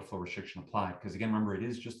having blood flow restriction applied. Because again, remember, it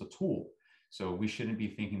is just a tool. So we shouldn't be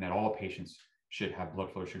thinking that all patients should have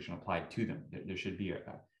blood flow restriction applied to them. There should be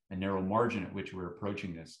a narrow margin at which we're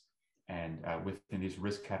approaching this. And within these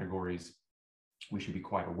risk categories, we should be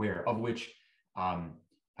quite aware of which,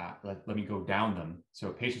 let me go down them. So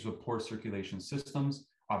patients with poor circulation systems,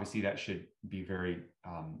 obviously that should be very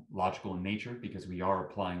logical in nature because we are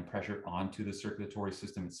applying pressure onto the circulatory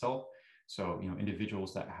system itself. So,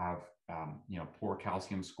 individuals that have, poor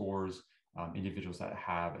calcium scores, individuals that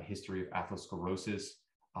have a history of atherosclerosis,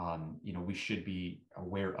 we should be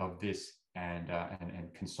aware of this and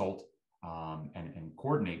consult and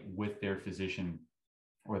coordinate with their physician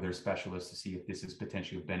or their specialist to see if this is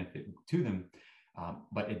potentially a benefit to them.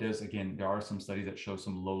 But it does, again, there are some studies that show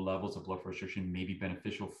some low levels of blood flow restriction may be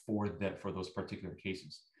beneficial for those particular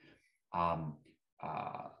cases.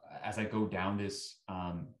 As I go down this,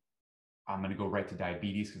 I'm going to go right to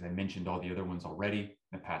diabetes because I mentioned all the other ones already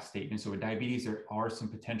in the past statement. So with diabetes, there are some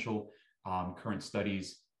potential current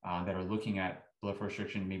studies that are looking at blood flow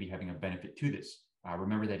restriction maybe having a benefit to this.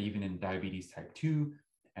 Remember that even in diabetes type 2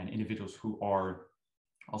 and individuals who are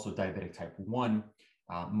also diabetic type 1,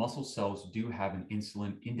 muscle cells do have an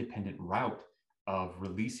insulin-independent route of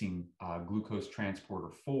releasing glucose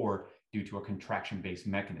transporter 4 due to a contraction-based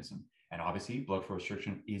mechanism. And obviously, blood flow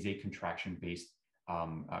restriction is a contraction-based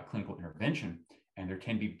clinical intervention, and there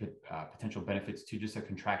can be potential benefits to just the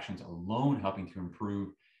contractions alone helping to improve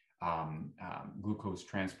glucose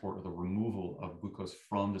transport or the removal of glucose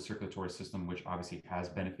from the circulatory system, which obviously has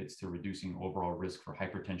benefits to reducing overall risk for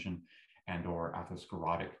hypertension and or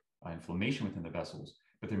atherosclerotic inflammation within the vessels.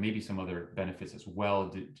 But there may be some other benefits as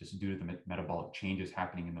well, just due to the metabolic changes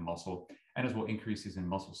happening in the muscle, and as well increases in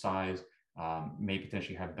muscle size may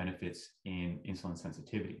potentially have benefits in insulin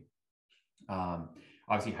sensitivity.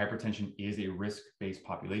 Obviously, hypertension is a risk-based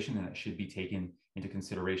population, and that should be taken into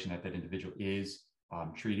consideration that individual is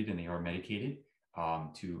treated and they are medicated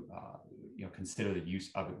to consider the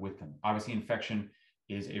use of it with them. Obviously, infection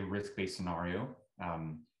is a risk-based scenario,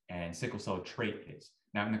 and sickle cell trait is.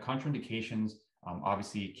 Now, in the contraindications,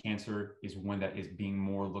 obviously, cancer is one that is being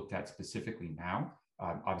more looked at specifically now,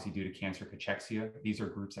 obviously due to cancer cachexia. These are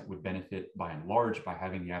groups that would benefit by and large by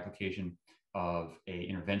having the application of a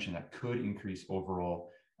intervention that could increase overall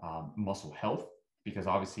muscle health, because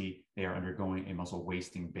obviously they are undergoing a muscle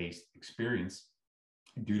wasting based experience.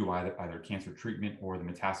 due to either cancer treatment or the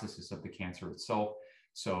metastasis of the cancer itself.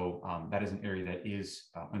 So that is an area that is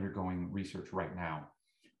undergoing research right now.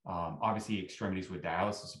 Obviously, extremities with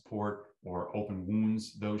dialysis support or open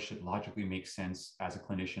wounds, those should logically make sense as a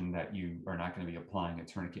clinician, that you are not going to be applying a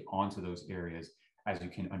tourniquet onto those areas, as you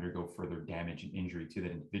can undergo further damage and injury to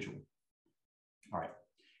that individual. All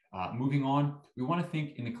right, moving on, we want to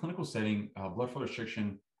think in the clinical setting, blood flow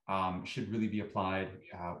restriction should really be applied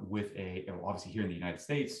with obviously here in the United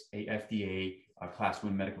States, a FDA Class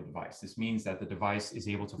 1 medical device. This means that the device is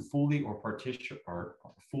able to full or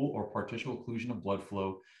partial occlusion of blood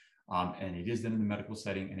flow, and it is done in the medical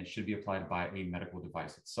setting, and it should be applied by a medical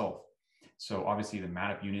device itself. So obviously the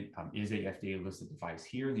MADAP unit is a FDA listed device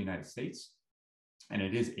here in the United States, and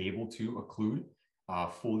it is able to occlude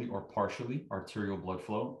fully or partially arterial blood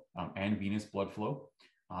flow and venous blood flow.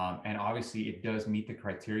 And obviously it does meet the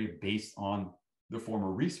criteria based on the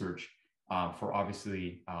former research for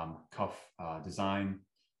obviously cuff design,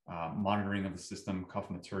 monitoring of the system, cuff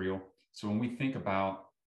material. So when we think about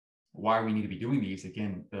why we need to be doing these,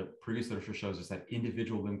 again, the previous literature shows us that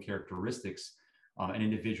individual limb characteristics and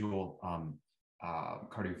individual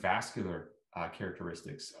cardiovascular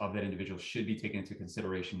characteristics of that individual should be taken into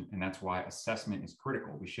consideration. And that's why assessment is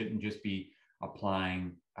critical. We shouldn't just be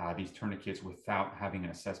applying these tourniquets without having an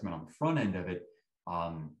assessment on the front end of it,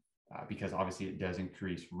 because obviously it does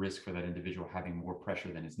increase risk for that individual having more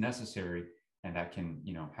pressure than is necessary, and that can,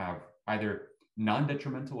 have either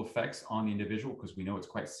non-detrimental effects on the individual, because we know it's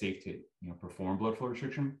quite safe to, perform blood flow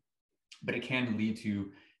restriction, but it can lead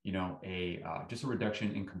to, just a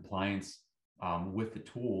reduction in compliance with the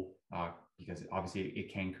tool, because obviously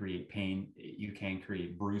it can create pain, you can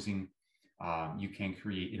create bruising, you can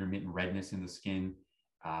create intermittent redness in the skin.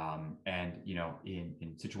 And,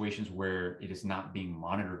 in situations where it is not being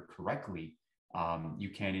monitored correctly, you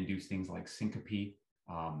can induce things like syncope,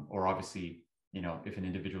 or obviously, if an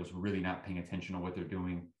individual is really not paying attention to what they're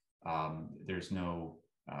doing, there's no,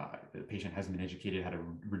 the patient hasn't been educated how to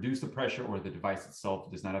reduce the pressure, or the device itself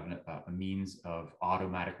does not have a means of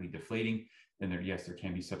automatically deflating, then there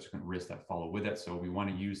can be subsequent risks that follow with it. So we want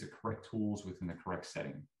to use the correct tools within the correct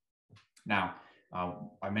setting. Now,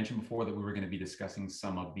 I mentioned before that we were going to be discussing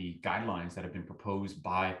some of the guidelines that have been proposed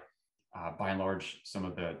by and large, some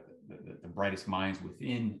of the brightest minds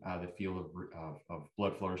within the field of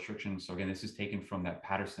blood flow restriction. So again, this is taken from that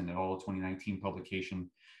Patterson et al. 2019 publication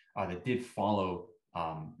that did follow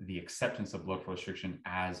the acceptance of blood flow restriction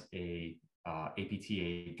as a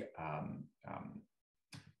APTA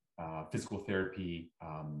physical therapy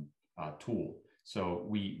tool. So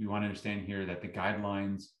we want to understand here that the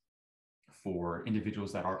guidelines for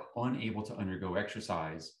individuals that are unable to undergo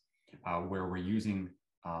exercise, where we're using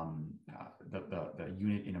the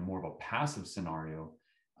unit in a more of a passive scenario.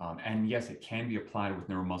 And yes, it can be applied with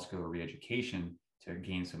neuromuscular reeducation to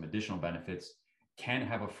gain some additional benefits, can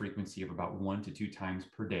have a frequency of about 1 to 2 times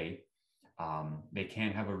per day. They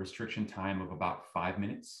can have a restriction time of about 5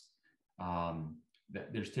 minutes.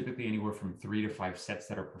 There's typically anywhere from 3 to 5 sets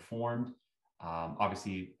that are performed.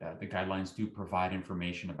 Obviously, the guidelines do provide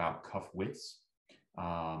information about cuff widths,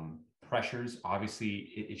 pressures.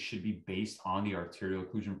 Obviously, it should be based on the arterial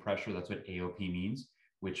occlusion pressure. That's what AOP means,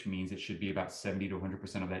 which means it should be about 70 to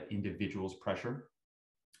 100% of that individual's pressure.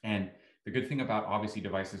 And the good thing about obviously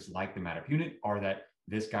devices like the MADAP unit are that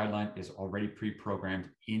this guideline is already pre-programmed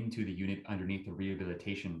into the unit underneath the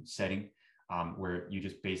rehabilitation setting, where you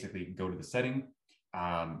just basically go to the setting,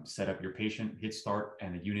 set up your patient, hit start,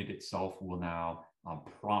 and the unit itself will now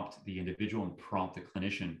prompt the individual and prompt the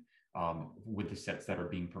clinician with the sets that are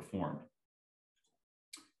being performed.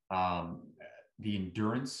 The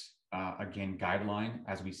endurance, again, guideline,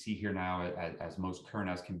 as we see here now, as most current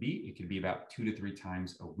as can be, it can be about 2 to 3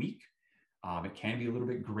 times a week. It can be a little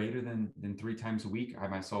bit greater than 3 times a week. I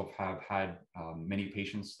myself have had many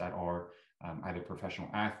patients that are either professional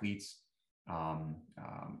athletes,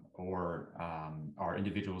 or are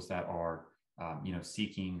individuals that are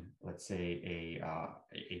seeking, let's say,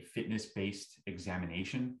 a fitness-based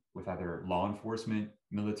examination with either law enforcement,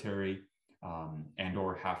 military, and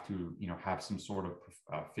or have to have some sort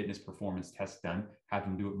of fitness performance test done, have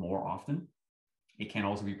them do it more often. It can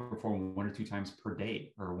also be performed 1 or 2 times per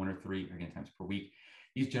day, or 1 or 3 times per week.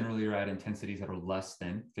 These generally are at intensities that are less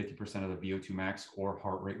than 50% of the VO2 max or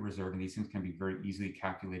heart rate reserve, and these things can be very easily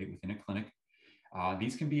calculated within a clinic.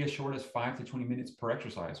 These can be as short as 5 to 20 minutes per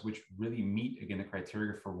exercise, which really meet, again, the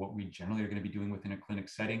criteria for what we generally are going to be doing within a clinic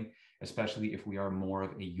setting, especially if we are more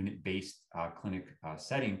of a unit-based clinic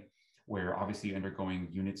setting, where obviously undergoing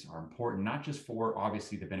units are important, not just for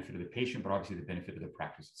obviously the benefit of the patient, but obviously the benefit of the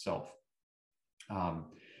practice itself.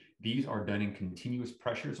 these are done in continuous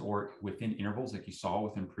pressures or within intervals, like you saw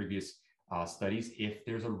within previous studies. If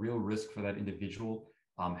there's a real risk for that individual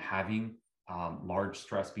having large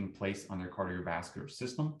stress being placed on their cardiovascular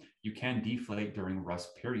system, you can deflate during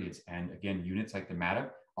rest periods. And again, units like the MATTUP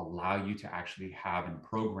allow you to actually have and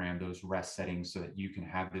program those rest settings so that you can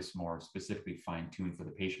have this more specifically fine-tuned for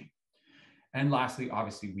the patient. And lastly,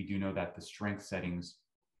 obviously, we do know that the strength settings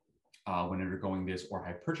when undergoing this or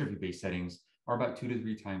hypertrophy-based settings are about 2 to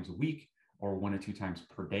 3 times a week or 1 to 2 times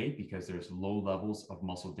per day, because there's low levels of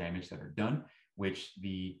muscle damage that are done, which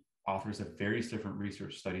the authors of various different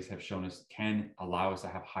research studies have shown us can allow us to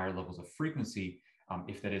have higher levels of frequency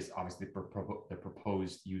if that is obviously the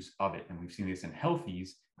proposed use of it. And we've seen this in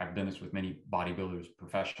healthies. I've done this with many bodybuilders,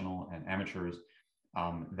 professional and amateurs,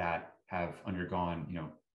 that have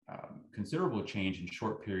undergone, considerable change in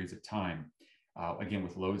short periods of time. Again,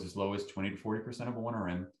 with loads as low as 20 to 40% of a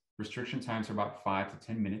 1RM. Restriction times are about 5 to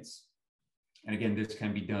 10 minutes. And again, this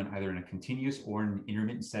can be done either in a continuous or an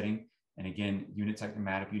intermittent setting. And again, units like the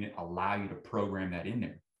MATTUP unit allow you to program that in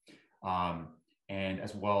there. And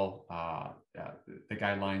as well, the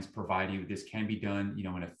guidelines provide you, this can be done,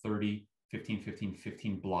 in a 30, 15, 15,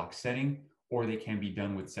 15 block setting, or they can be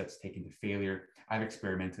done with sets taken to failure. I've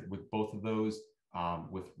experimented with both of those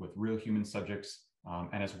with real human subjects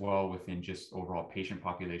and as well within just overall patient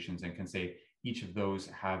populations, and can say each of those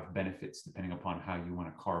have benefits depending upon how you want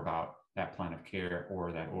to carve out that plan of care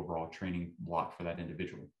or that overall training block for that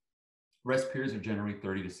individual. Rest periods are generally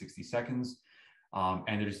 30 to 60 seconds.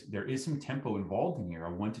 And there is some tempo involved in here.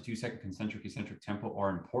 A 1 to 2 second concentric eccentric tempo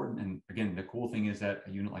are important. And again, the cool thing is that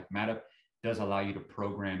a unit like MATTUP does allow you to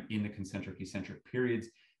program in the concentric eccentric periods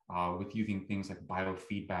with using things like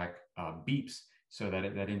biofeedback beeps, so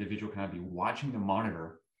that that individual can be watching the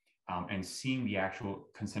monitor and seeing the actual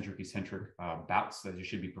concentric eccentric bouts that you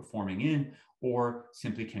should be performing in, or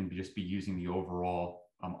simply can just be using the overall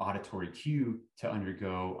auditory cue to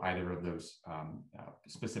undergo either of those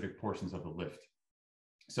specific portions of the lift.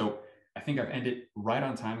 So I think I've ended right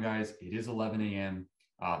on time, guys. It is 11 a.m.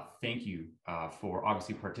 Thank you for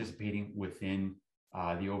obviously participating within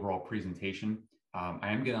the overall presentation.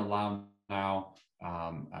 I am going to allow now,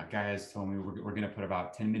 guys told me we're going to put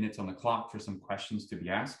about 10 minutes on the clock for some questions to be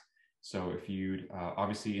asked. So if you'd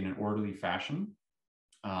obviously in an orderly fashion,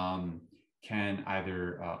 can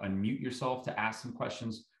either unmute yourself to ask some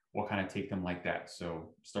questions or kind of take them like that.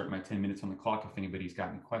 So start my 10 minutes on the clock. If anybody's got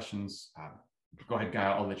any questions, go ahead, Guy.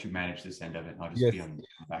 I'll let you manage this end of it. I'll just be on the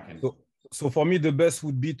back end. So for me, the best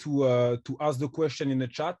would be to ask the question in the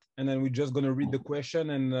chat, and then we're just going to read the question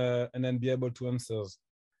and then be able to answer.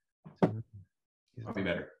 Probably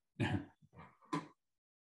better.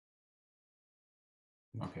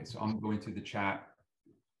 Okay, so I'm going to the chat.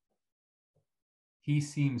 He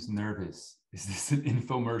seems nervous. Is this an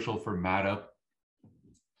infomercial for MATTUP?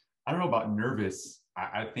 I don't know about nervous.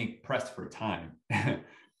 I think pressed for time.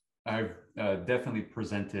 I've definitely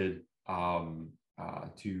presented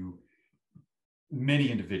to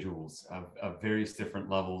many individuals of various different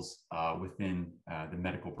levels within the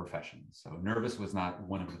medical profession. So nervous was not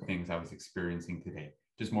one of the things I was experiencing today.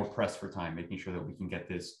 Just more pressed for time, making sure that we can get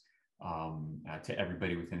this to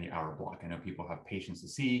everybody within the hour block. I know people have patients to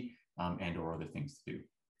see and or other things to do.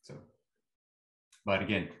 So, but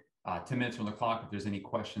again, 10 minutes on the clock. If there's any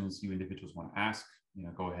questions you individuals want to ask,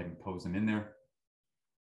 go ahead and pose them in there.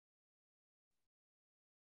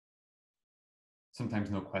 Sometimes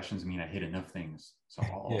no questions mean I hit enough things. So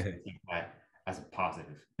I'll also take that as a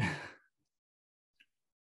positive.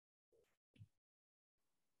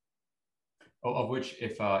 Of which,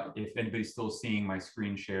 if anybody's still seeing my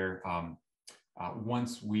screen share,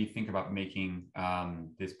 once we think about making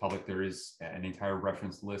this public, there is an entire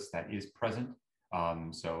reference list that is present.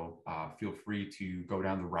 So feel free to go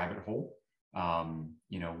down the rabbit hole.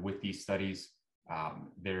 With these studies,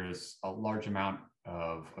 there's a large amount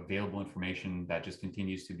of available information that just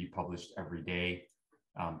continues to be published every day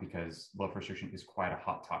because blood pressure restriction is quite a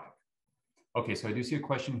hot topic. Okay, so I do see a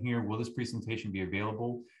question here. Will this presentation be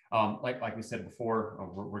available? Like we said before,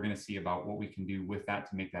 we're going to see about what we can do with that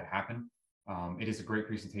to make that happen. It is a great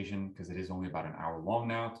presentation because it is only about an hour long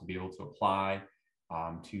now to be able to apply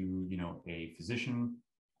to a physician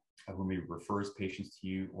who maybe refers patients to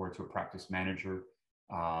you, or to a practice manager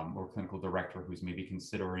or clinical director who's maybe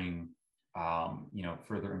considering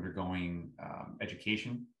further undergoing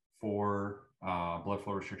education for blood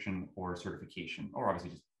flow restriction or certification, or obviously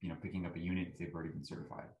just picking up a unit if they've already been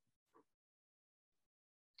certified.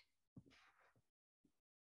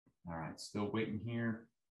 All right, still waiting here.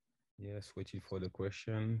 Yes, waiting for the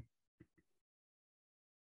question.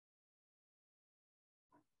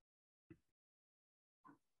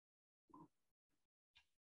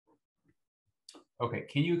 Okay,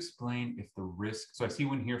 can you explain if the risk, so I see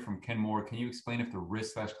one here from Ken Moore, can you explain if the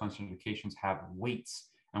risk / contraindications have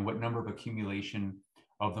weights and what number of accumulation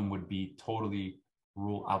of them would be totally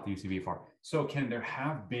rule out the use of EFR? So Ken, there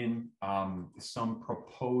have been some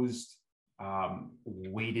proposed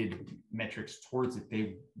weighted metrics towards it.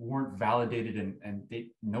 They weren't validated and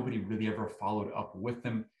nobody really ever followed up with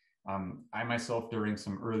them. I myself, during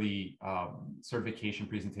some early certification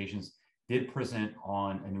presentations, did present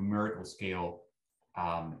on a numerical scale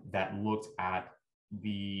that looked at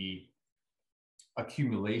the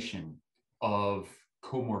accumulation of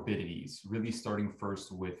comorbidities, really starting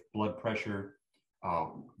first with blood pressure,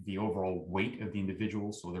 the overall weight of the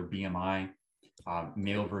individual, so their BMI,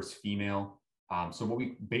 male versus female. So what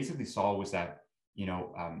we basically saw was that, you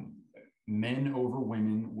know, men over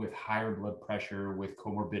women with higher blood pressure, with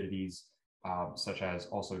comorbidities, such as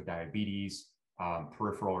also diabetes,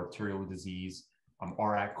 peripheral arterial disease,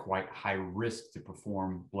 are at quite high risk to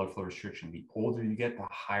perform blood flow restriction. The older you get, the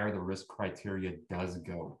higher the risk criteria does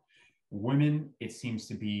go. Women, it seems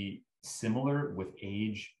to be similar with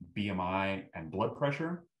age, BMI, and blood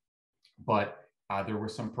pressure, but there were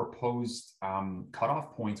some proposed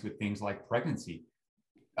cutoff points with things like pregnancy,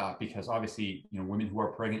 because obviously, you know, women who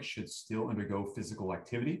are pregnant should still undergo physical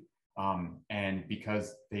activity, and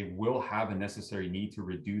because they will have a necessary need to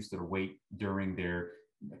reduce their weight during their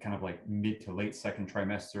kind of like mid to late second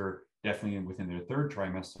trimester, definitely within their third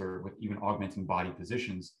trimester, with even augmenting body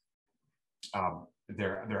positions.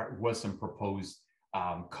 There was some proposed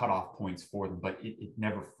cutoff points for them, but it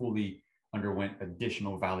never fully underwent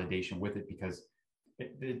additional validation with it because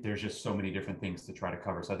there's just so many different things to try to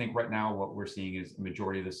cover. So I think right now what we're seeing is the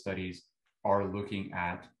majority of the studies are looking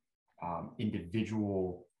at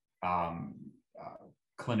individual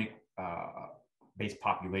clinic-based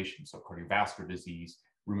populations, so cardiovascular disease,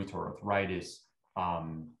 rheumatoid arthritis,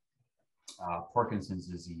 Parkinson's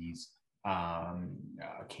disease,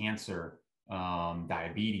 cancer,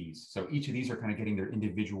 diabetes. So each of these are kind of getting their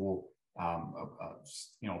individual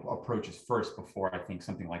approaches first before I think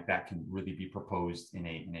something like that can really be proposed in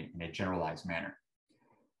a generalized manner.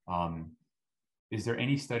 Is there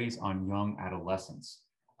any studies on young adolescents?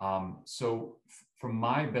 So from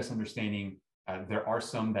my best understanding, there are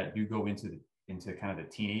some that do go into kind of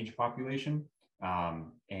the teenage population.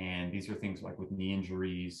 And these are things like with knee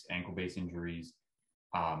injuries, ankle-based injuries,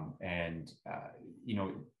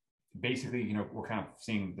 basically, you know, we're kind of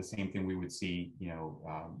seeing the same thing we would see, you know,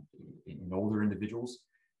 in older individuals.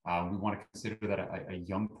 We want to consider that a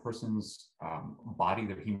young person's body,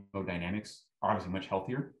 their hemodynamics are obviously much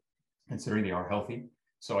healthier, considering they are healthy.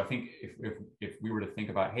 So I think if we were to think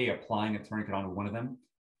about, hey, applying a tourniquet onto one of them,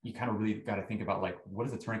 you kind of really got to think about, like, what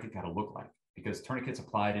does a tourniquet got to look like? Because tourniquets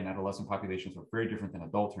applied in adolescent populations are very different than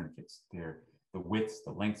adult tourniquets. The widths,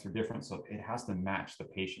 the lengths are different. So it has to match the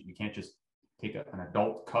patient. You can't just take an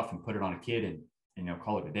adult cuff and put it on a kid and you know,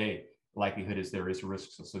 call it a day. The likelihood is there is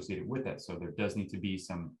risks associated with that. So there does need to be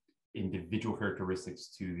some individual characteristics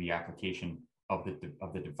to the application of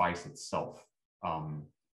the device itself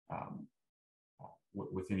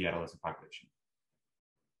within the adolescent population.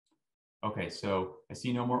 Okay, so I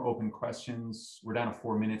see no more open questions. We're down to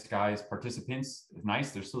 4 minutes, guys. Participants,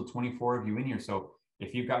 nice. There's still 24 of you in here. So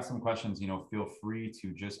if you've got some questions, you know, feel free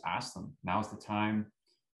to just ask them. Now's the time.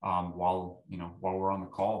 While we're on the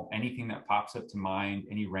call, anything that pops up to mind,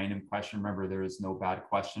 any random question, remember there is no bad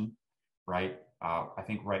question, right? I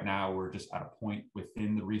think right now we're just at a point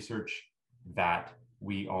within the research that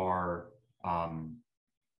we are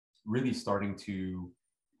really starting to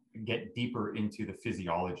get deeper into the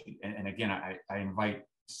physiology. And again, I invite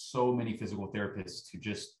so many physical therapists to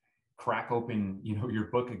just crack open, you know, your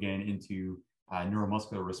book again into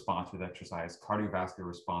neuromuscular response with exercise, cardiovascular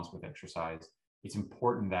response with exercise. It's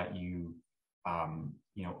important that you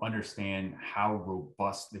understand how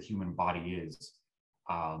robust the human body is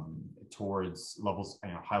towards levels,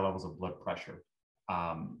 high levels of blood pressure,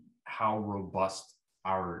 how robust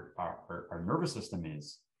our nervous system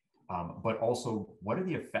is, but also what are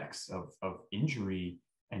the effects of injury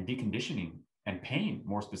and deconditioning and pain,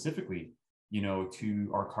 more specifically, you know, to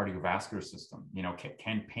our cardiovascular system. You know,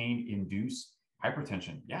 can pain induce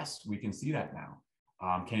hypertension? Yes, we can see that now.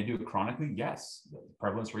 Can it do it chronically? Yes, the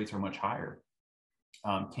prevalence rates are much higher.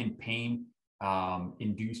 Can pain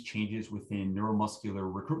induce changes within neuromuscular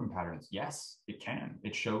recruitment patterns? Yes, it can.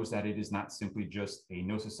 It shows that it is not simply just a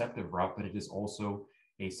nociceptive route, but it is also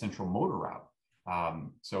a central motor route.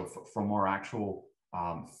 So from our actual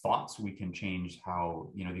thoughts, we can change how,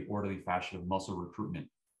 you know, the orderly fashion of muscle recruitment.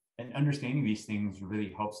 And understanding these things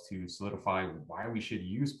really helps to solidify why we should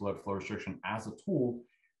use blood flow restriction as a tool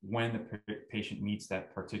when the patient meets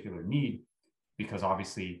that particular need, because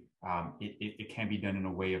obviously it can be done in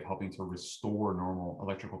a way of helping to restore normal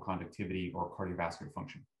electrical conductivity or cardiovascular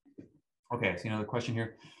function. Okay, so another question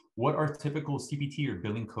here. What are typical CPT or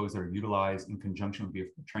billing codes that are utilized in conjunction with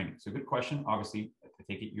BFR training? So good question. Obviously, I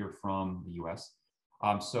take it you're from the US.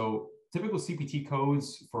 So typical CPT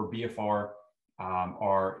codes for BFR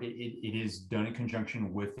it is done in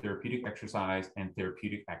conjunction with therapeutic exercise and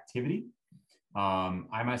therapeutic activity.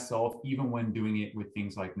 I myself, even when doing it with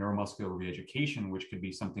things like neuromuscular reeducation, which could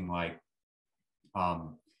be something like,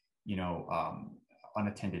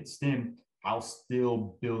 unattended stim, I'll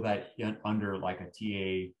still bill that under like a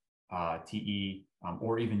TA, TE,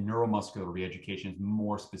 or even neuromuscular reeducation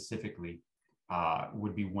more specifically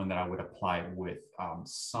would be one that I would apply with.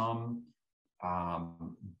 Some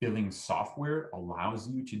billing software allows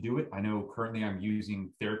you to do it. I know currently I'm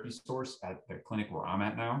using Therapy Source at the clinic where I'm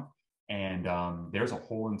at now. And there's a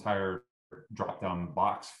whole entire drop-down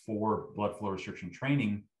box for blood flow restriction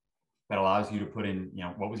training that allows you to put in,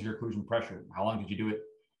 what was your occlusion pressure? How long did you do it?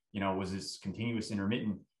 Was this continuous,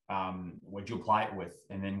 intermittent? What did you apply it with?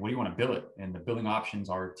 And then what do you want to bill it? And the billing options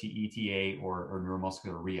are TETA or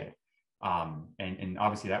neuromuscular re-ed. And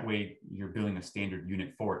obviously that way you're billing a standard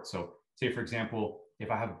unit for it. So say, for example,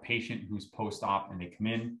 if I have a patient who's post-op and they come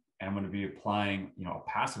in and I'm going to be applying, a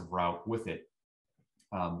passive route with it,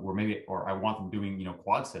 or I want them doing,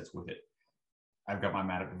 quad sets with it. I've got my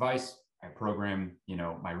Matic device. I program,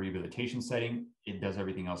 my rehabilitation setting. It does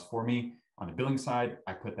everything else for me. On the billing side,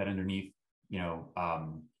 I put that underneath,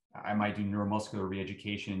 I might do neuromuscular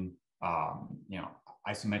reeducation,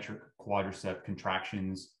 isometric quadricep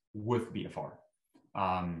contractions with BFR.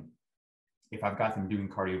 If I've got them doing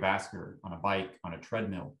cardiovascular on a bike, on a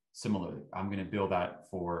treadmill, similarly, I'm going to bill that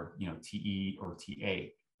for, TE or TA,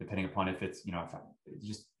 depending upon if it's,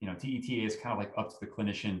 TETA is kind of like up to the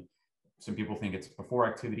clinician. Some people think it's before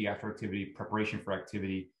activity, after activity, preparation for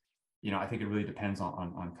activity. I think it really depends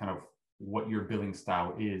on kind of what your billing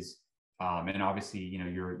style is. And obviously,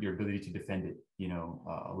 your ability to defend it,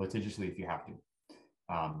 litigiously if you have to.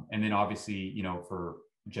 And then obviously, for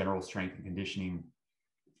general strength and conditioning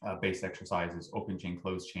based exercises, open chain,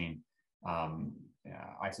 closed chain,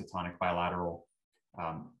 isotonic, bilateral,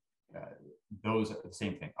 those are the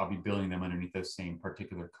same thing. I'll be billing them underneath those same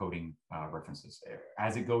particular coding references.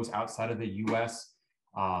 As it goes outside of the US,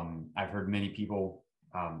 I've heard many people,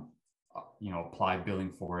 apply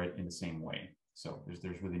billing for it in the same way. So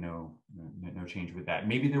there's really no change with that.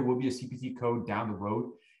 Maybe there will be a CPT code down the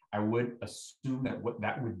road. I would assume that what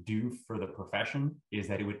that would do for the profession is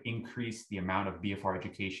that it would increase the amount of BFR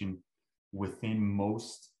education within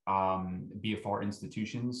most BFR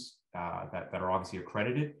institutions that are obviously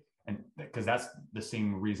accredited. And because that's the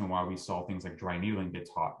same reason why we saw things like dry needling get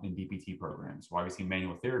taught in DPT programs, why we see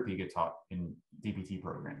manual therapy get taught in DPT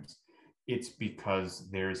programs. It's because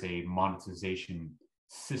there's a monetization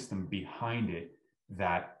system behind it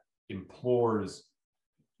that implores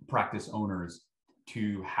practice owners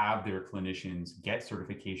to have their clinicians get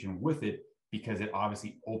certification with it, because it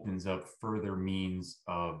obviously opens up further means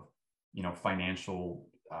of, financial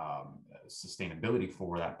sustainability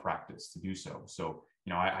for that practice to do so. So,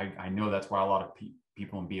 I know that's why a lot of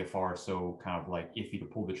people in BFR are so kind of like iffy to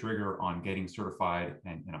pull the trigger on getting certified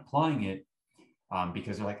and applying it,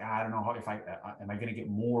 because they're like, I don't know if am I going to get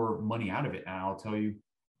more money out of it? And I'll tell you,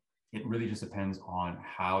 it really just depends on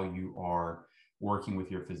how you are working with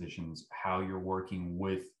your physicians, how you're working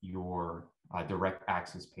with your direct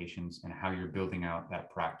access patients, and how you're building out that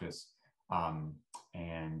practice.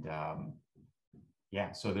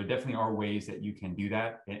 Yeah, so there definitely are ways that you can do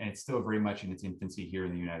that, and it's still very much in its infancy here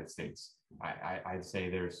in the United States. I'd say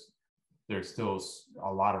there's still a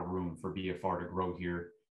lot of room for BFR to grow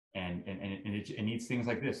here, and it needs things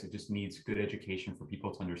like this. It just needs good education for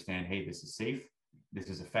people to understand, hey, this is safe, this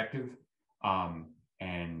is effective,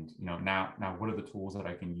 and now what are the tools that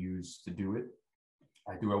I can use to do it?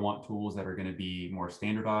 Do I want tools that are going to be more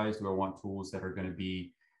standardized? Do I want tools that are going to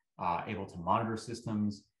be able to monitor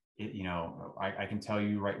systems? I can tell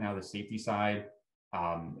you right now, the safety side,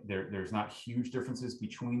 there's not huge differences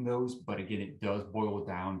between those, but again, it does boil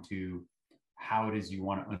down to how it is you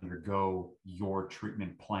want to undergo your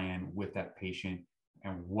treatment plan with that patient,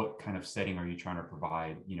 and what kind of setting are you trying to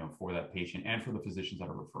provide, for that patient and for the physicians that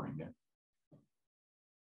are referring there.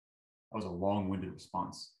 That was a long-winded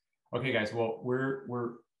response. Okay, guys. Well,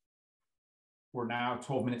 we're now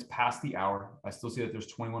 12 minutes past the hour. I still see that there's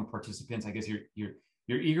 21 participants. I guess you're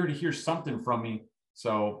eager to hear something from me,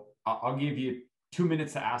 so I'll give you 2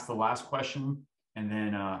 minutes to ask the last question, and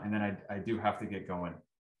then I do have to get going.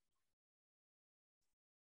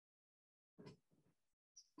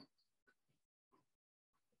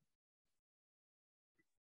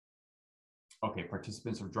 Okay,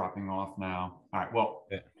 participants are dropping off now. All right, well,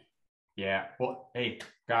 Yeah. yeah. Well, hey,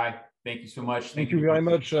 Guy, thank you so much. Thank you very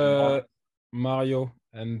much, Mario,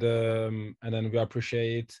 and then we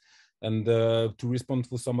appreciate. And to respond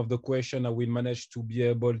to some of the question, I will manage to be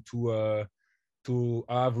able to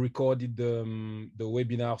have recorded the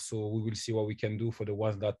webinar, so we will see what we can do for the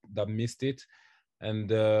ones that missed it. And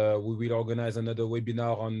we will organize another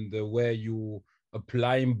webinar on the way you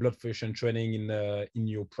applying blood filtration training in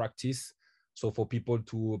your practice. So for people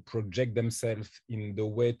to project themselves in the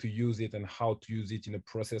way to use it and how to use it in a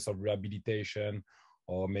process of rehabilitation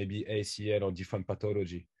or maybe ACL or different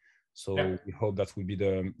pathology. So yeah. we hope that will be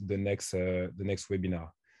the next webinar.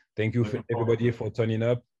 Thank you everybody for turning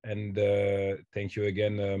up, and thank you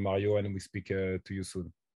again, Mario, and we speak to you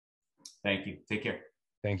soon. Thank you. Take care.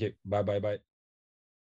 Thank you. Bye.